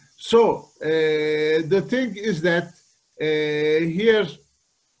 So the thing is that here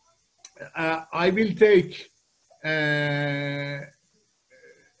I will take a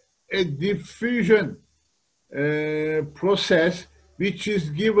diffusion process which is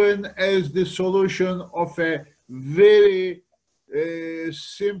given as the solution of a very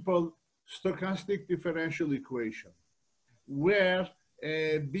simple stochastic differential equation, where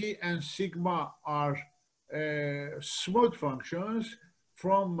B and sigma are smooth functions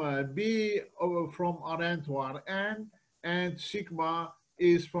from B from Rn to Rn, and sigma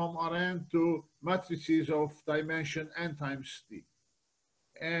is from Rn to matrices of dimension n times t.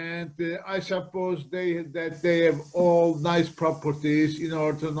 And I suppose that they have all nice properties in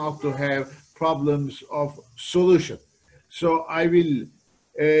order not to have problems of solution. So I will,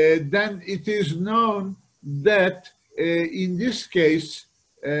 then it is known that in this case,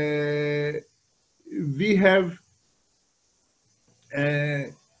 we have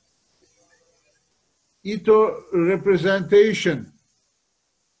Ito representation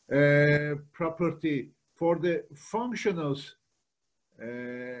property for the functionals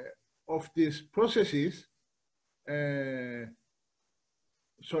of these processes.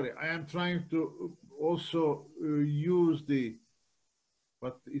 Sorry, I am trying to also use the,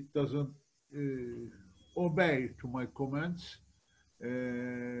 but it doesn't obey to my comments.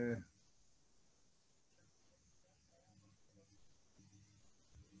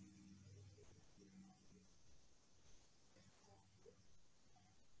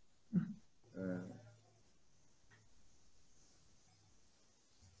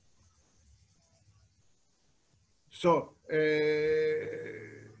 So,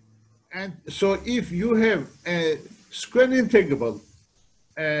 and so if you have a square integrable,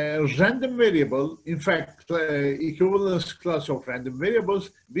 random variable, in fact, equivalence class of random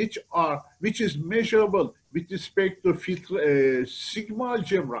variables, which is measurable with respect to filter, sigma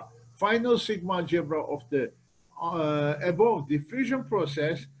algebra, final sigma algebra of the above diffusion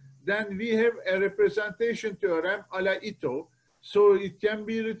process, then we have a representation theorem a la Ito. So it can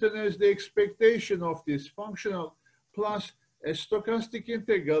be written as the expectation of this functional plus a stochastic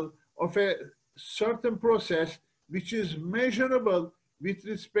integral of a certain process which is measurable with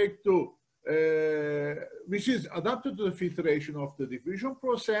respect to, which is adapted to the filtration of the diffusion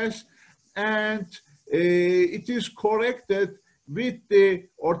process, and it is corrected with the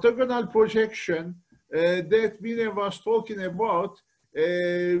orthogonal projection that Mine was talking about,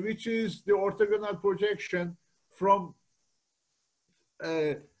 which is the orthogonal projection from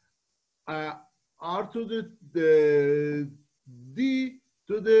R to the D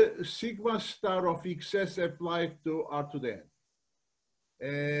to the sigma star of XS applied to R to the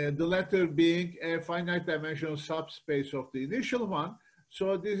N. The latter being a finite dimensional subspace of the initial one.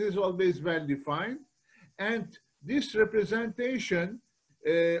 So this is always well defined. And this representation,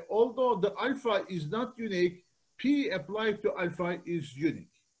 although the alpha is not unique, P applied to alpha is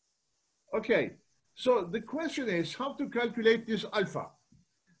unique. Okay, so the question is how to calculate this alpha.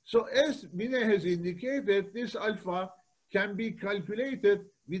 So as Mine has indicated, this alpha can be calculated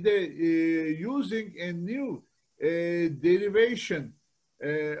with using a new derivation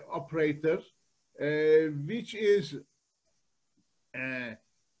operator, which is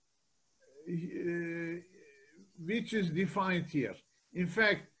defined here. In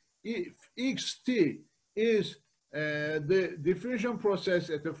fact, if xt is the diffusion process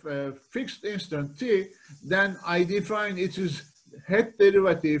at a fixed instant t, then I define it is head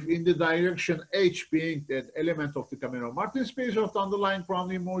derivative in the direction h being that element of the Cameron-Martin space of the underlying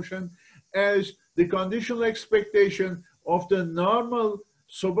Brownlee motion as the conditional expectation of the normal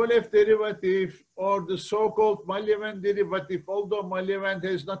Sobolev derivative or the so-called Malliavin derivative, although Malliavin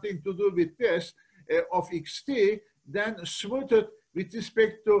has nothing to do with this, of xt, then smoothed with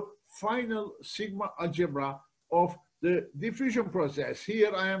respect to final sigma algebra of the diffusion process.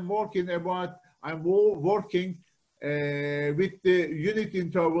 Here I am working with the unit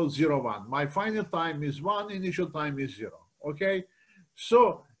interval 0, 1. My final time is 1, initial time is 0, okay?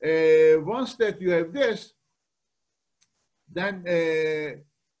 So once that you have this, then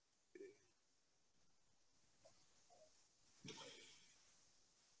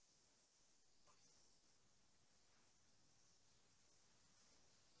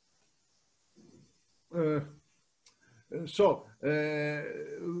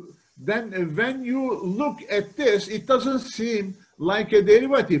then when you look at this, it doesn't seem like a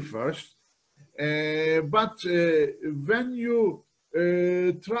derivative first, but when you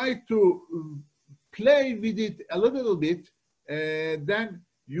try to play with it a little bit, then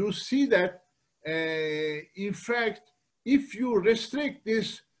you see that, in fact, if you restrict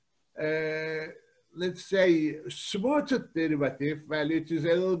this, let's say, smoothed derivative, well, it is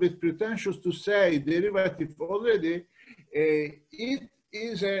a little bit pretentious to say derivative already, it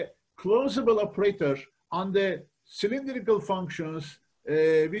is a closable operator on the cylindrical functions,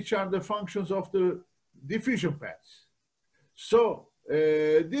 which are the functions of the diffusion paths. So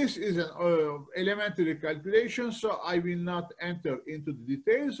this is an elementary calculation, so I will not enter into the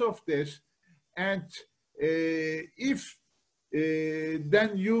details of this. And if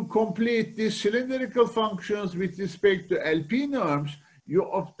then you complete these cylindrical functions with respect to LP norms, you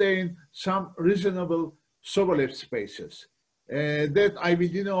obtain some reasonable Sobolev spaces. That I will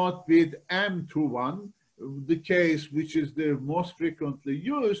denote with M21, the case which is the most frequently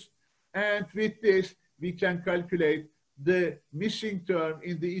used. And with this, we can calculate the missing term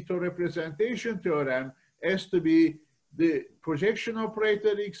in the Ito representation theorem as to be the projection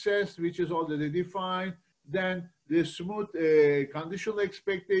operator XS, which is already defined, then the smooth conditional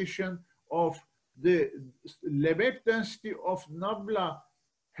expectation of the Lebesgue density of nabla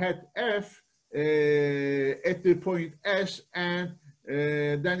hat F at the point S, and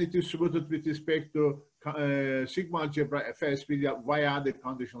then it is smoothed with respect to sigma algebra Fs via the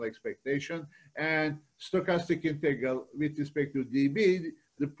conditional expectation, and stochastic integral with respect to dB,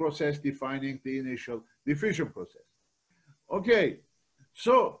 the process defining the initial diffusion process. Okay,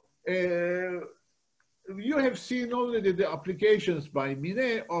 so you have seen already the applications by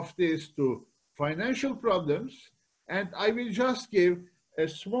Mine of this to financial problems, and I will just give a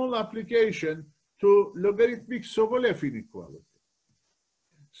small application to logarithmic Sobolev inequality.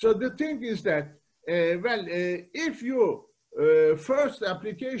 So the thing is that, if you, first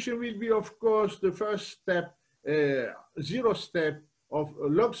application will be, of course, the first step, zero step of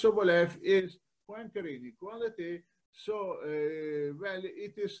log Sobolev is Poincare inequality. So,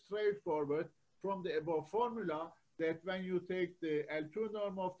 it is straightforward from the above formula that when you take the L2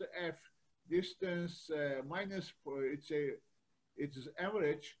 norm of the F distance minus, it's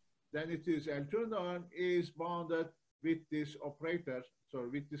average, then it is L2 norm is bounded with this operator, so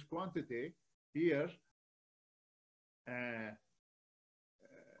with this quantity here.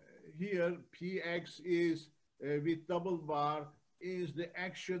 Here, Px is with double bar is the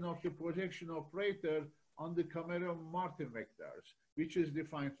action of the projection operator on the Cameron-Martin vectors, which is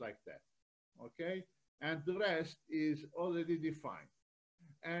defined like that, okay? And the rest is already defined.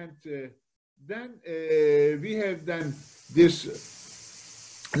 And then we have then this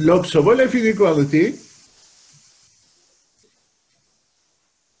log Sobolev inequality.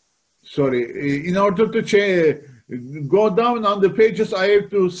 Sorry, in order to go down on the pages, I have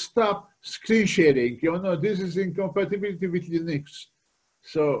to stop screen sharing. You know, this is incompatibility with Linux.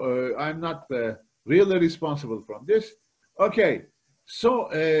 So I'm not really responsible from this. Okay, so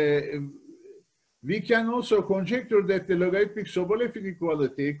we can also conjecture that the logarithmic Sobolev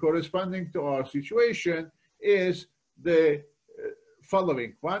inequality corresponding to our situation is the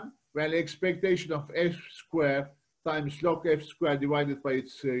following one. Well, expectation of f squared times log f squared divided by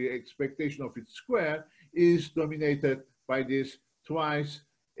its expectation of its square is dominated by this twice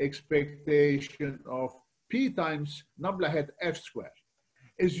expectation of p times nabla hat f squared.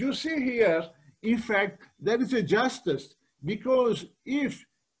 As you see here, in fact, there is a justice, because if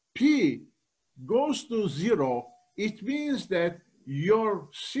p goes to 0, it means that your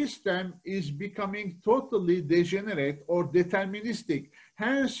system is becoming totally degenerate or deterministic.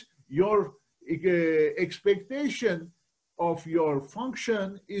 Hence, your expectation of your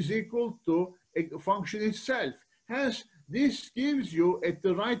function is equal to a function itself. Hence, this gives you at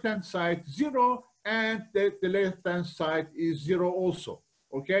the right-hand side 0, and the left-hand side is 0 also,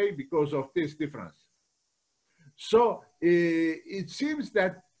 okay, because of this difference. So it seems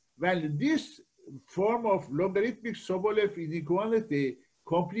that, well, this form of logarithmic Sobolev inequality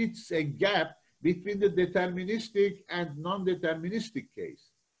completes a gap between the deterministic and non-deterministic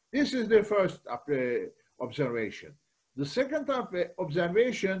case. This is the first observation. The second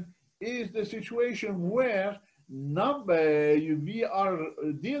observation is the situation where we are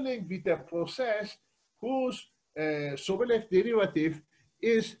dealing with a process whose Sobolev derivative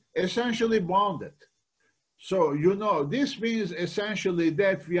is essentially bounded. So, you know, this means essentially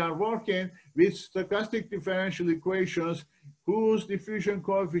that we are working with stochastic differential equations whose diffusion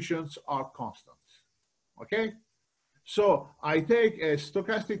coefficients are constants, okay? So I take a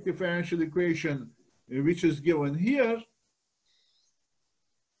stochastic differential equation, which is given here,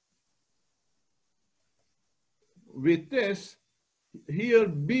 with this. Here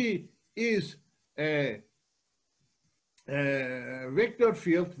B is a vector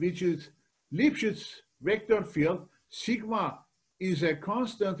field, which is Lipschitz vector field. Sigma is a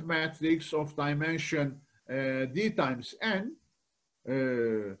constant matrix of dimension d times n,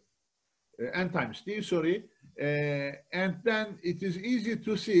 n times d, sorry. And then it is easy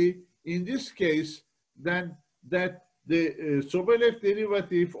to see in this case then that the Sobolev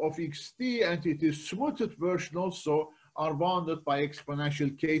derivative of xt and its smoothed version also are bounded by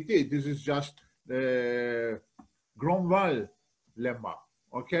exponential kt. This is just the Gromval lemma.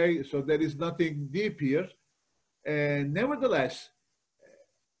 Okay, so there is nothing deep here. Nevertheless,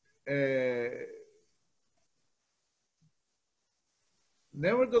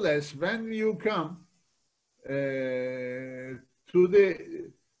 when you come to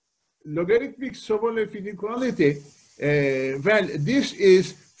the logarithmic Sobolev inequality, well, this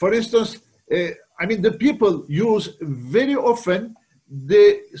is, for instance, I mean, the people use very often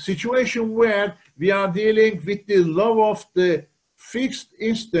the situation where we are dealing with the law of the fixed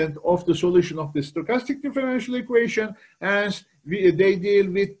instant of the solution of the stochastic differential equation, as they deal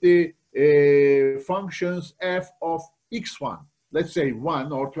with the functions f of x1. let's say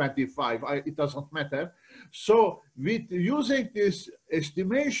 1 or 25, it doesn't matter. So with using this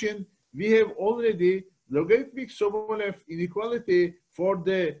estimation, we have already logarithmic Sobolev inequality for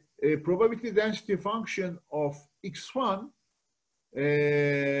the probability density function of x1.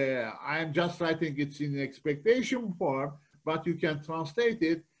 I'm just writing it in expectation form, but you can translate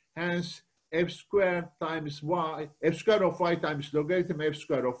it. Hence, f squared times y, f squared of y times logarithm f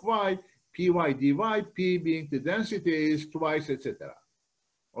squared of y, py dy, p being the density is twice, etc.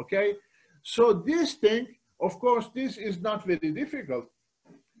 Okay? So this thing, of course, this is not very difficult.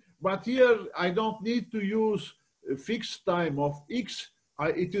 But here, I don't need to use a fixed time of x.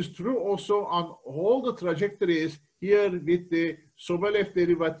 It is true also on all the trajectories here with the Sobolev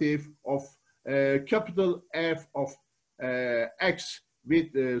derivative of capital F of x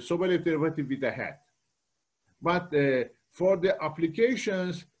with Sobolev derivative with a hat. But for the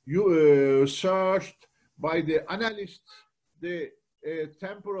applications, you searched by the analysts, the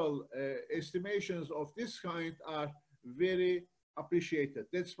temporal estimations of this kind are very appreciated.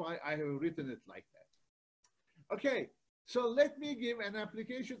 That's why I have written it like that. Okay, so let me give an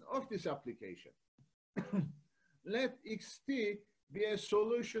application of this application. Let xt be a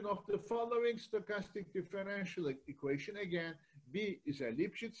solution of the following stochastic differential equation. Again, B is a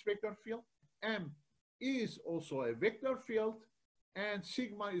Lipschitz vector field, M is also a vector field, and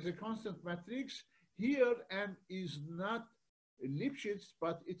sigma is a constant matrix. Here, M is not Lipschitz,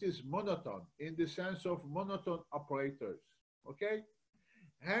 but it is monotone in the sense of monotone operators. Okay?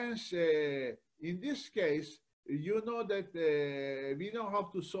 Hence, in this case, you know that we know how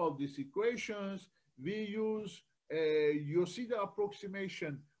to solve these equations. We use Yoshida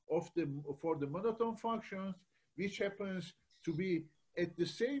approximation of for the monotone functions, which happens to be at the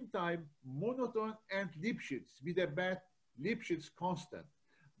same time monotone and Lipschitz with a bad Lipschitz constant.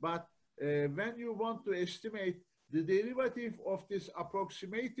 But when you want to estimate the derivative of this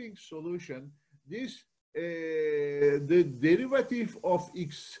approximating solution, this the derivative of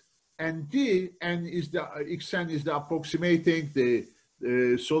x and t, and is the xn is the approximating the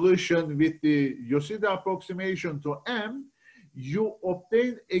solution with the Yoshida approximation to m, you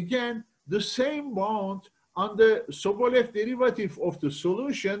obtain again the same bound on the Sobolev derivative of the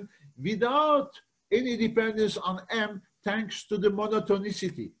solution without any dependence on m, thanks to the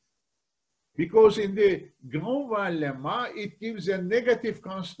monotonicity. Because in the Gromval lemma, it gives a negative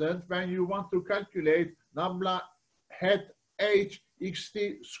constant when you want to calculate nabla hat h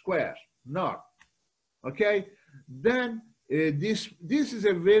xt square, not. Okay? Then this is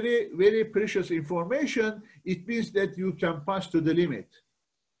a very, very precious information. It means that you can pass to the limit.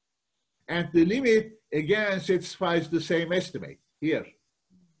 And the limit, again, satisfies the same estimate here.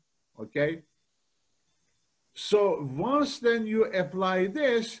 Okay? So once then you apply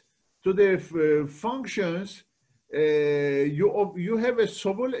this to the functions, you have a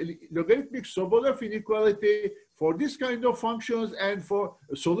logarithmic Sobolev inequality for this kind of functions and for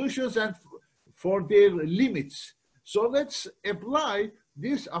solutions and for their limits. So let's apply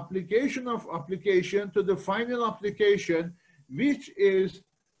this application to the final application, which is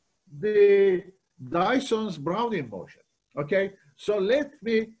the Dyson's Brownian motion. Okay, so let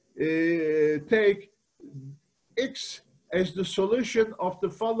me take x as the solution of the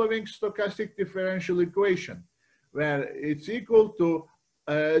following stochastic differential equation, where it's equal to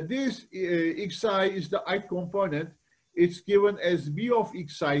this xi is the ith component. It's given as b of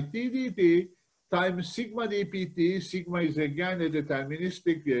xi t dt times sigma dpt. Sigma is again a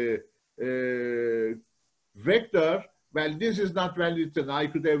deterministic vector. Well, this is not well written. I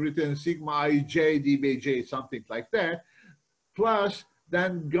could have written sigma ij d by j, something like that, plus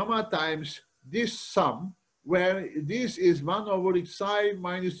then gamma times this sum, where this is 1 over xi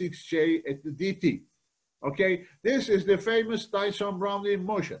minus xj at the dt. Okay, this is the famous Dyson-Brownian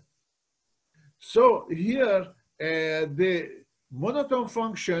motion. So here, the monotone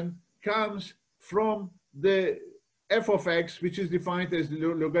function comes from the f of x, which is defined as the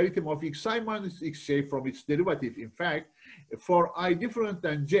logarithm of xi minus xj from its derivative. In fact, for I different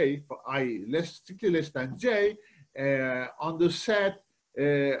than j, for I strictly less than j, on the set,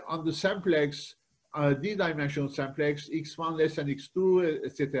 on the simplex, d-dimensional simplex, x1 less than x2,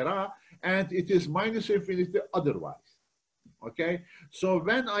 etc., and it is minus infinity otherwise. Okay, so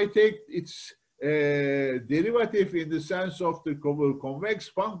when I take its derivative in the sense of the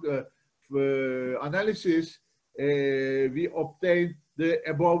convex analysis, we obtain the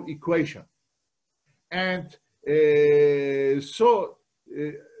above equation. And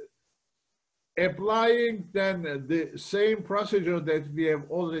applying then the same procedure that we have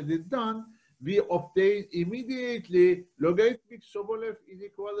already done, we obtain immediately logarithmic Sobolev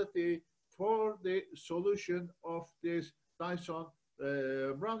inequality for the solution of this Dyson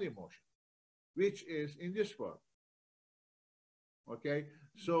Brownian motion, which is in this form. Okay,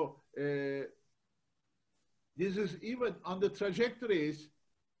 so this is even on the trajectories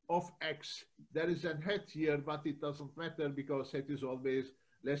of x. There is a hat here, but it doesn't matter because hat is always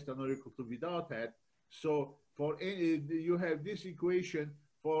less than or equal to without hat. So for any, you have this equation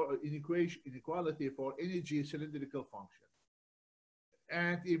for inequality for any G cylindrical function.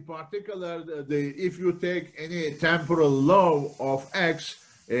 And in particular, if you take any temporal low of x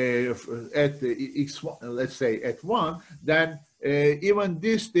at x1, let's say at 1, then even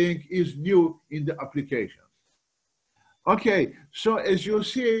this thing is new in the applications. Okay, so as you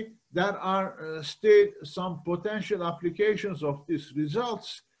see, there are still some potential applications of these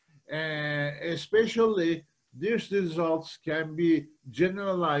results, especially these results can be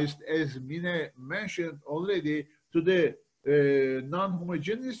generalized, as Mine mentioned already, to the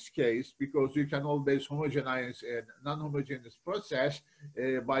non-homogeneous case, because you can always homogenize a non-homogeneous process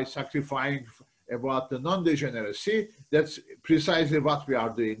by sacrificing about the non-degeneracy. That's precisely what we are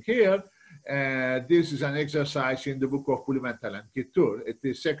doing here. This is an exercise in the book of Blumenthal and Kittur. It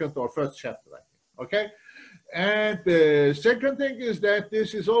is second or first chapter, I think. Okay? And the second thing is that this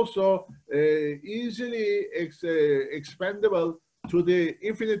is also easily expandable to the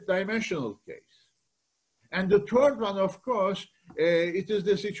infinite dimensional case. And the third one, of course, it is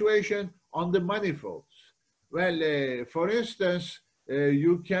the situation on the manifolds. Well, for instance,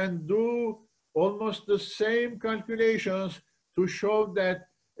 you can do almost the same calculations to show that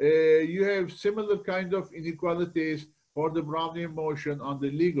you have similar kind of inequalities for the Brownian motion on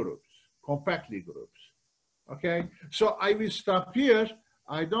the Lie groups, compact Lie groups. Okay, so I will stop here.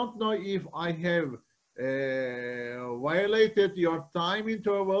 I don't know if I have violated your time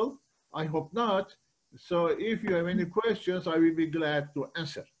interval. I hope not. So if you have any questions, I will be glad to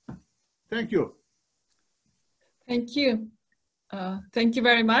answer. Thank you. Thank you. Thank you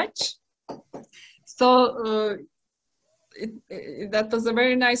very much. So that was a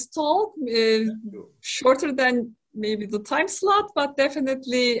very nice talk, shorter than maybe the time slot, but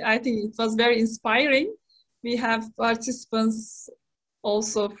definitely I think it was very inspiring. We have participants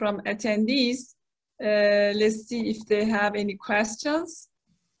also from attendees. Let's see if they have any questions.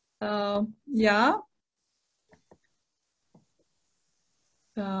 Yeah.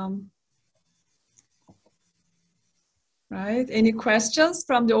 Right, any questions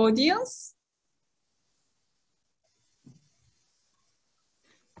from the audience?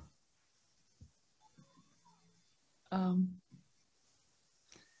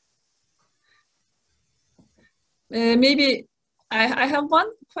 Maybe I have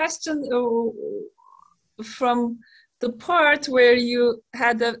one question from the part where you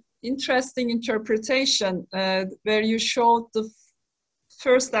had an interesting interpretation, where you showed the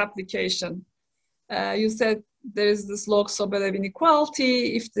first application. You said there is this log Sobolev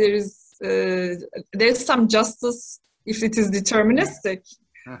inequality. If there's some justice if it is deterministic,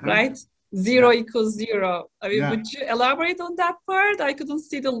 right? 0 equals 0. I mean, would you elaborate on that part? I couldn't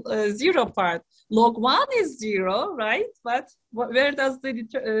see the 0 part. Log 1 is 0, right? But where does the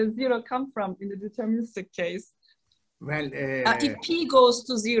 0 come from in the deterministic case? Well, if P goes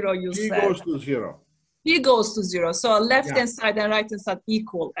to 0, you said. P goes to 0. P goes to 0. So left-hand side and right-hand side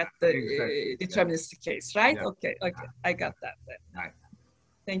equal at the deterministic case, right? Yeah. Okay, I got that then. Right.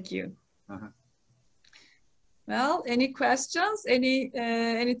 Thank you. Well, any questions?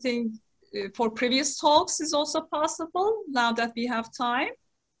 Anything for previous talks is also possible now that we have time.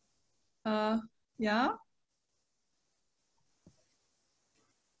 Yeah.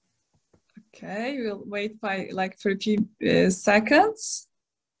 Okay, we'll wait by like 30 seconds.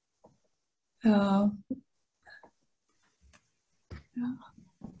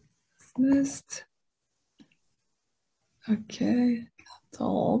 Dismissed. Okay,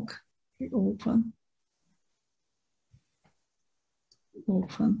 talk, open.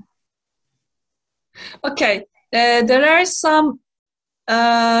 Okay, there are some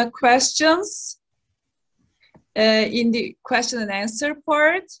questions in the question and answer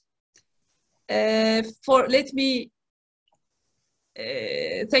part. Let me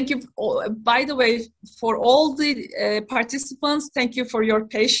thank you, by the way, for all the participants. Thank you for your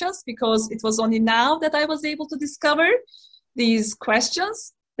patience, because it was only now that I was able to discover these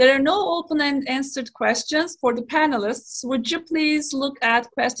questions. There are no open and answered questions for the panelists. Would you please look at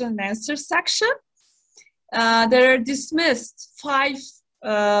question and answer section? There are dismissed 5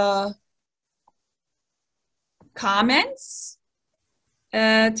 comments.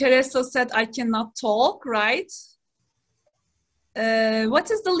 Teresa said, I cannot talk, right?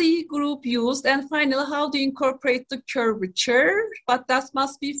 What is the Lie group used? And finally, how do you incorporate the curvature? But that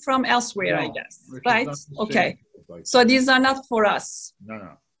must be from elsewhere, I guess, right? Okay. like So these are not for us.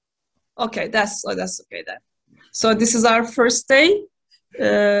 no. Okay, that's okay then. So this is our first day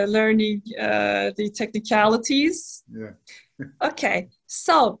learning the technicalities. Yeah. Okay,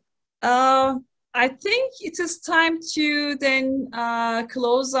 so I think it is time to then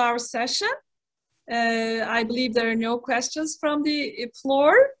close our session. I believe there are no questions from the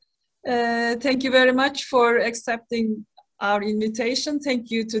floor. Thank you very much for accepting our invitation. Thank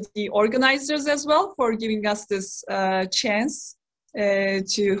you to the organizers as well for giving us this chance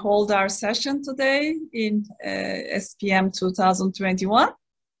to hold our session today in SPM 2021.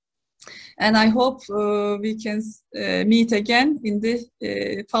 And I hope we can meet again in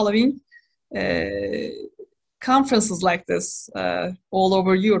the following conferences like this all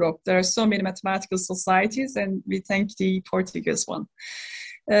over Europe. There are so many mathematical societies, and we thank the Portuguese one.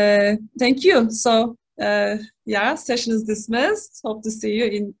 Thank you. So, yeah, session is dismissed. Hope to see you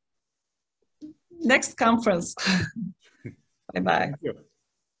in next conference. Bye-bye. Thank you.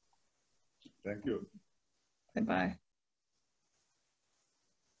 Thank you. Bye-bye.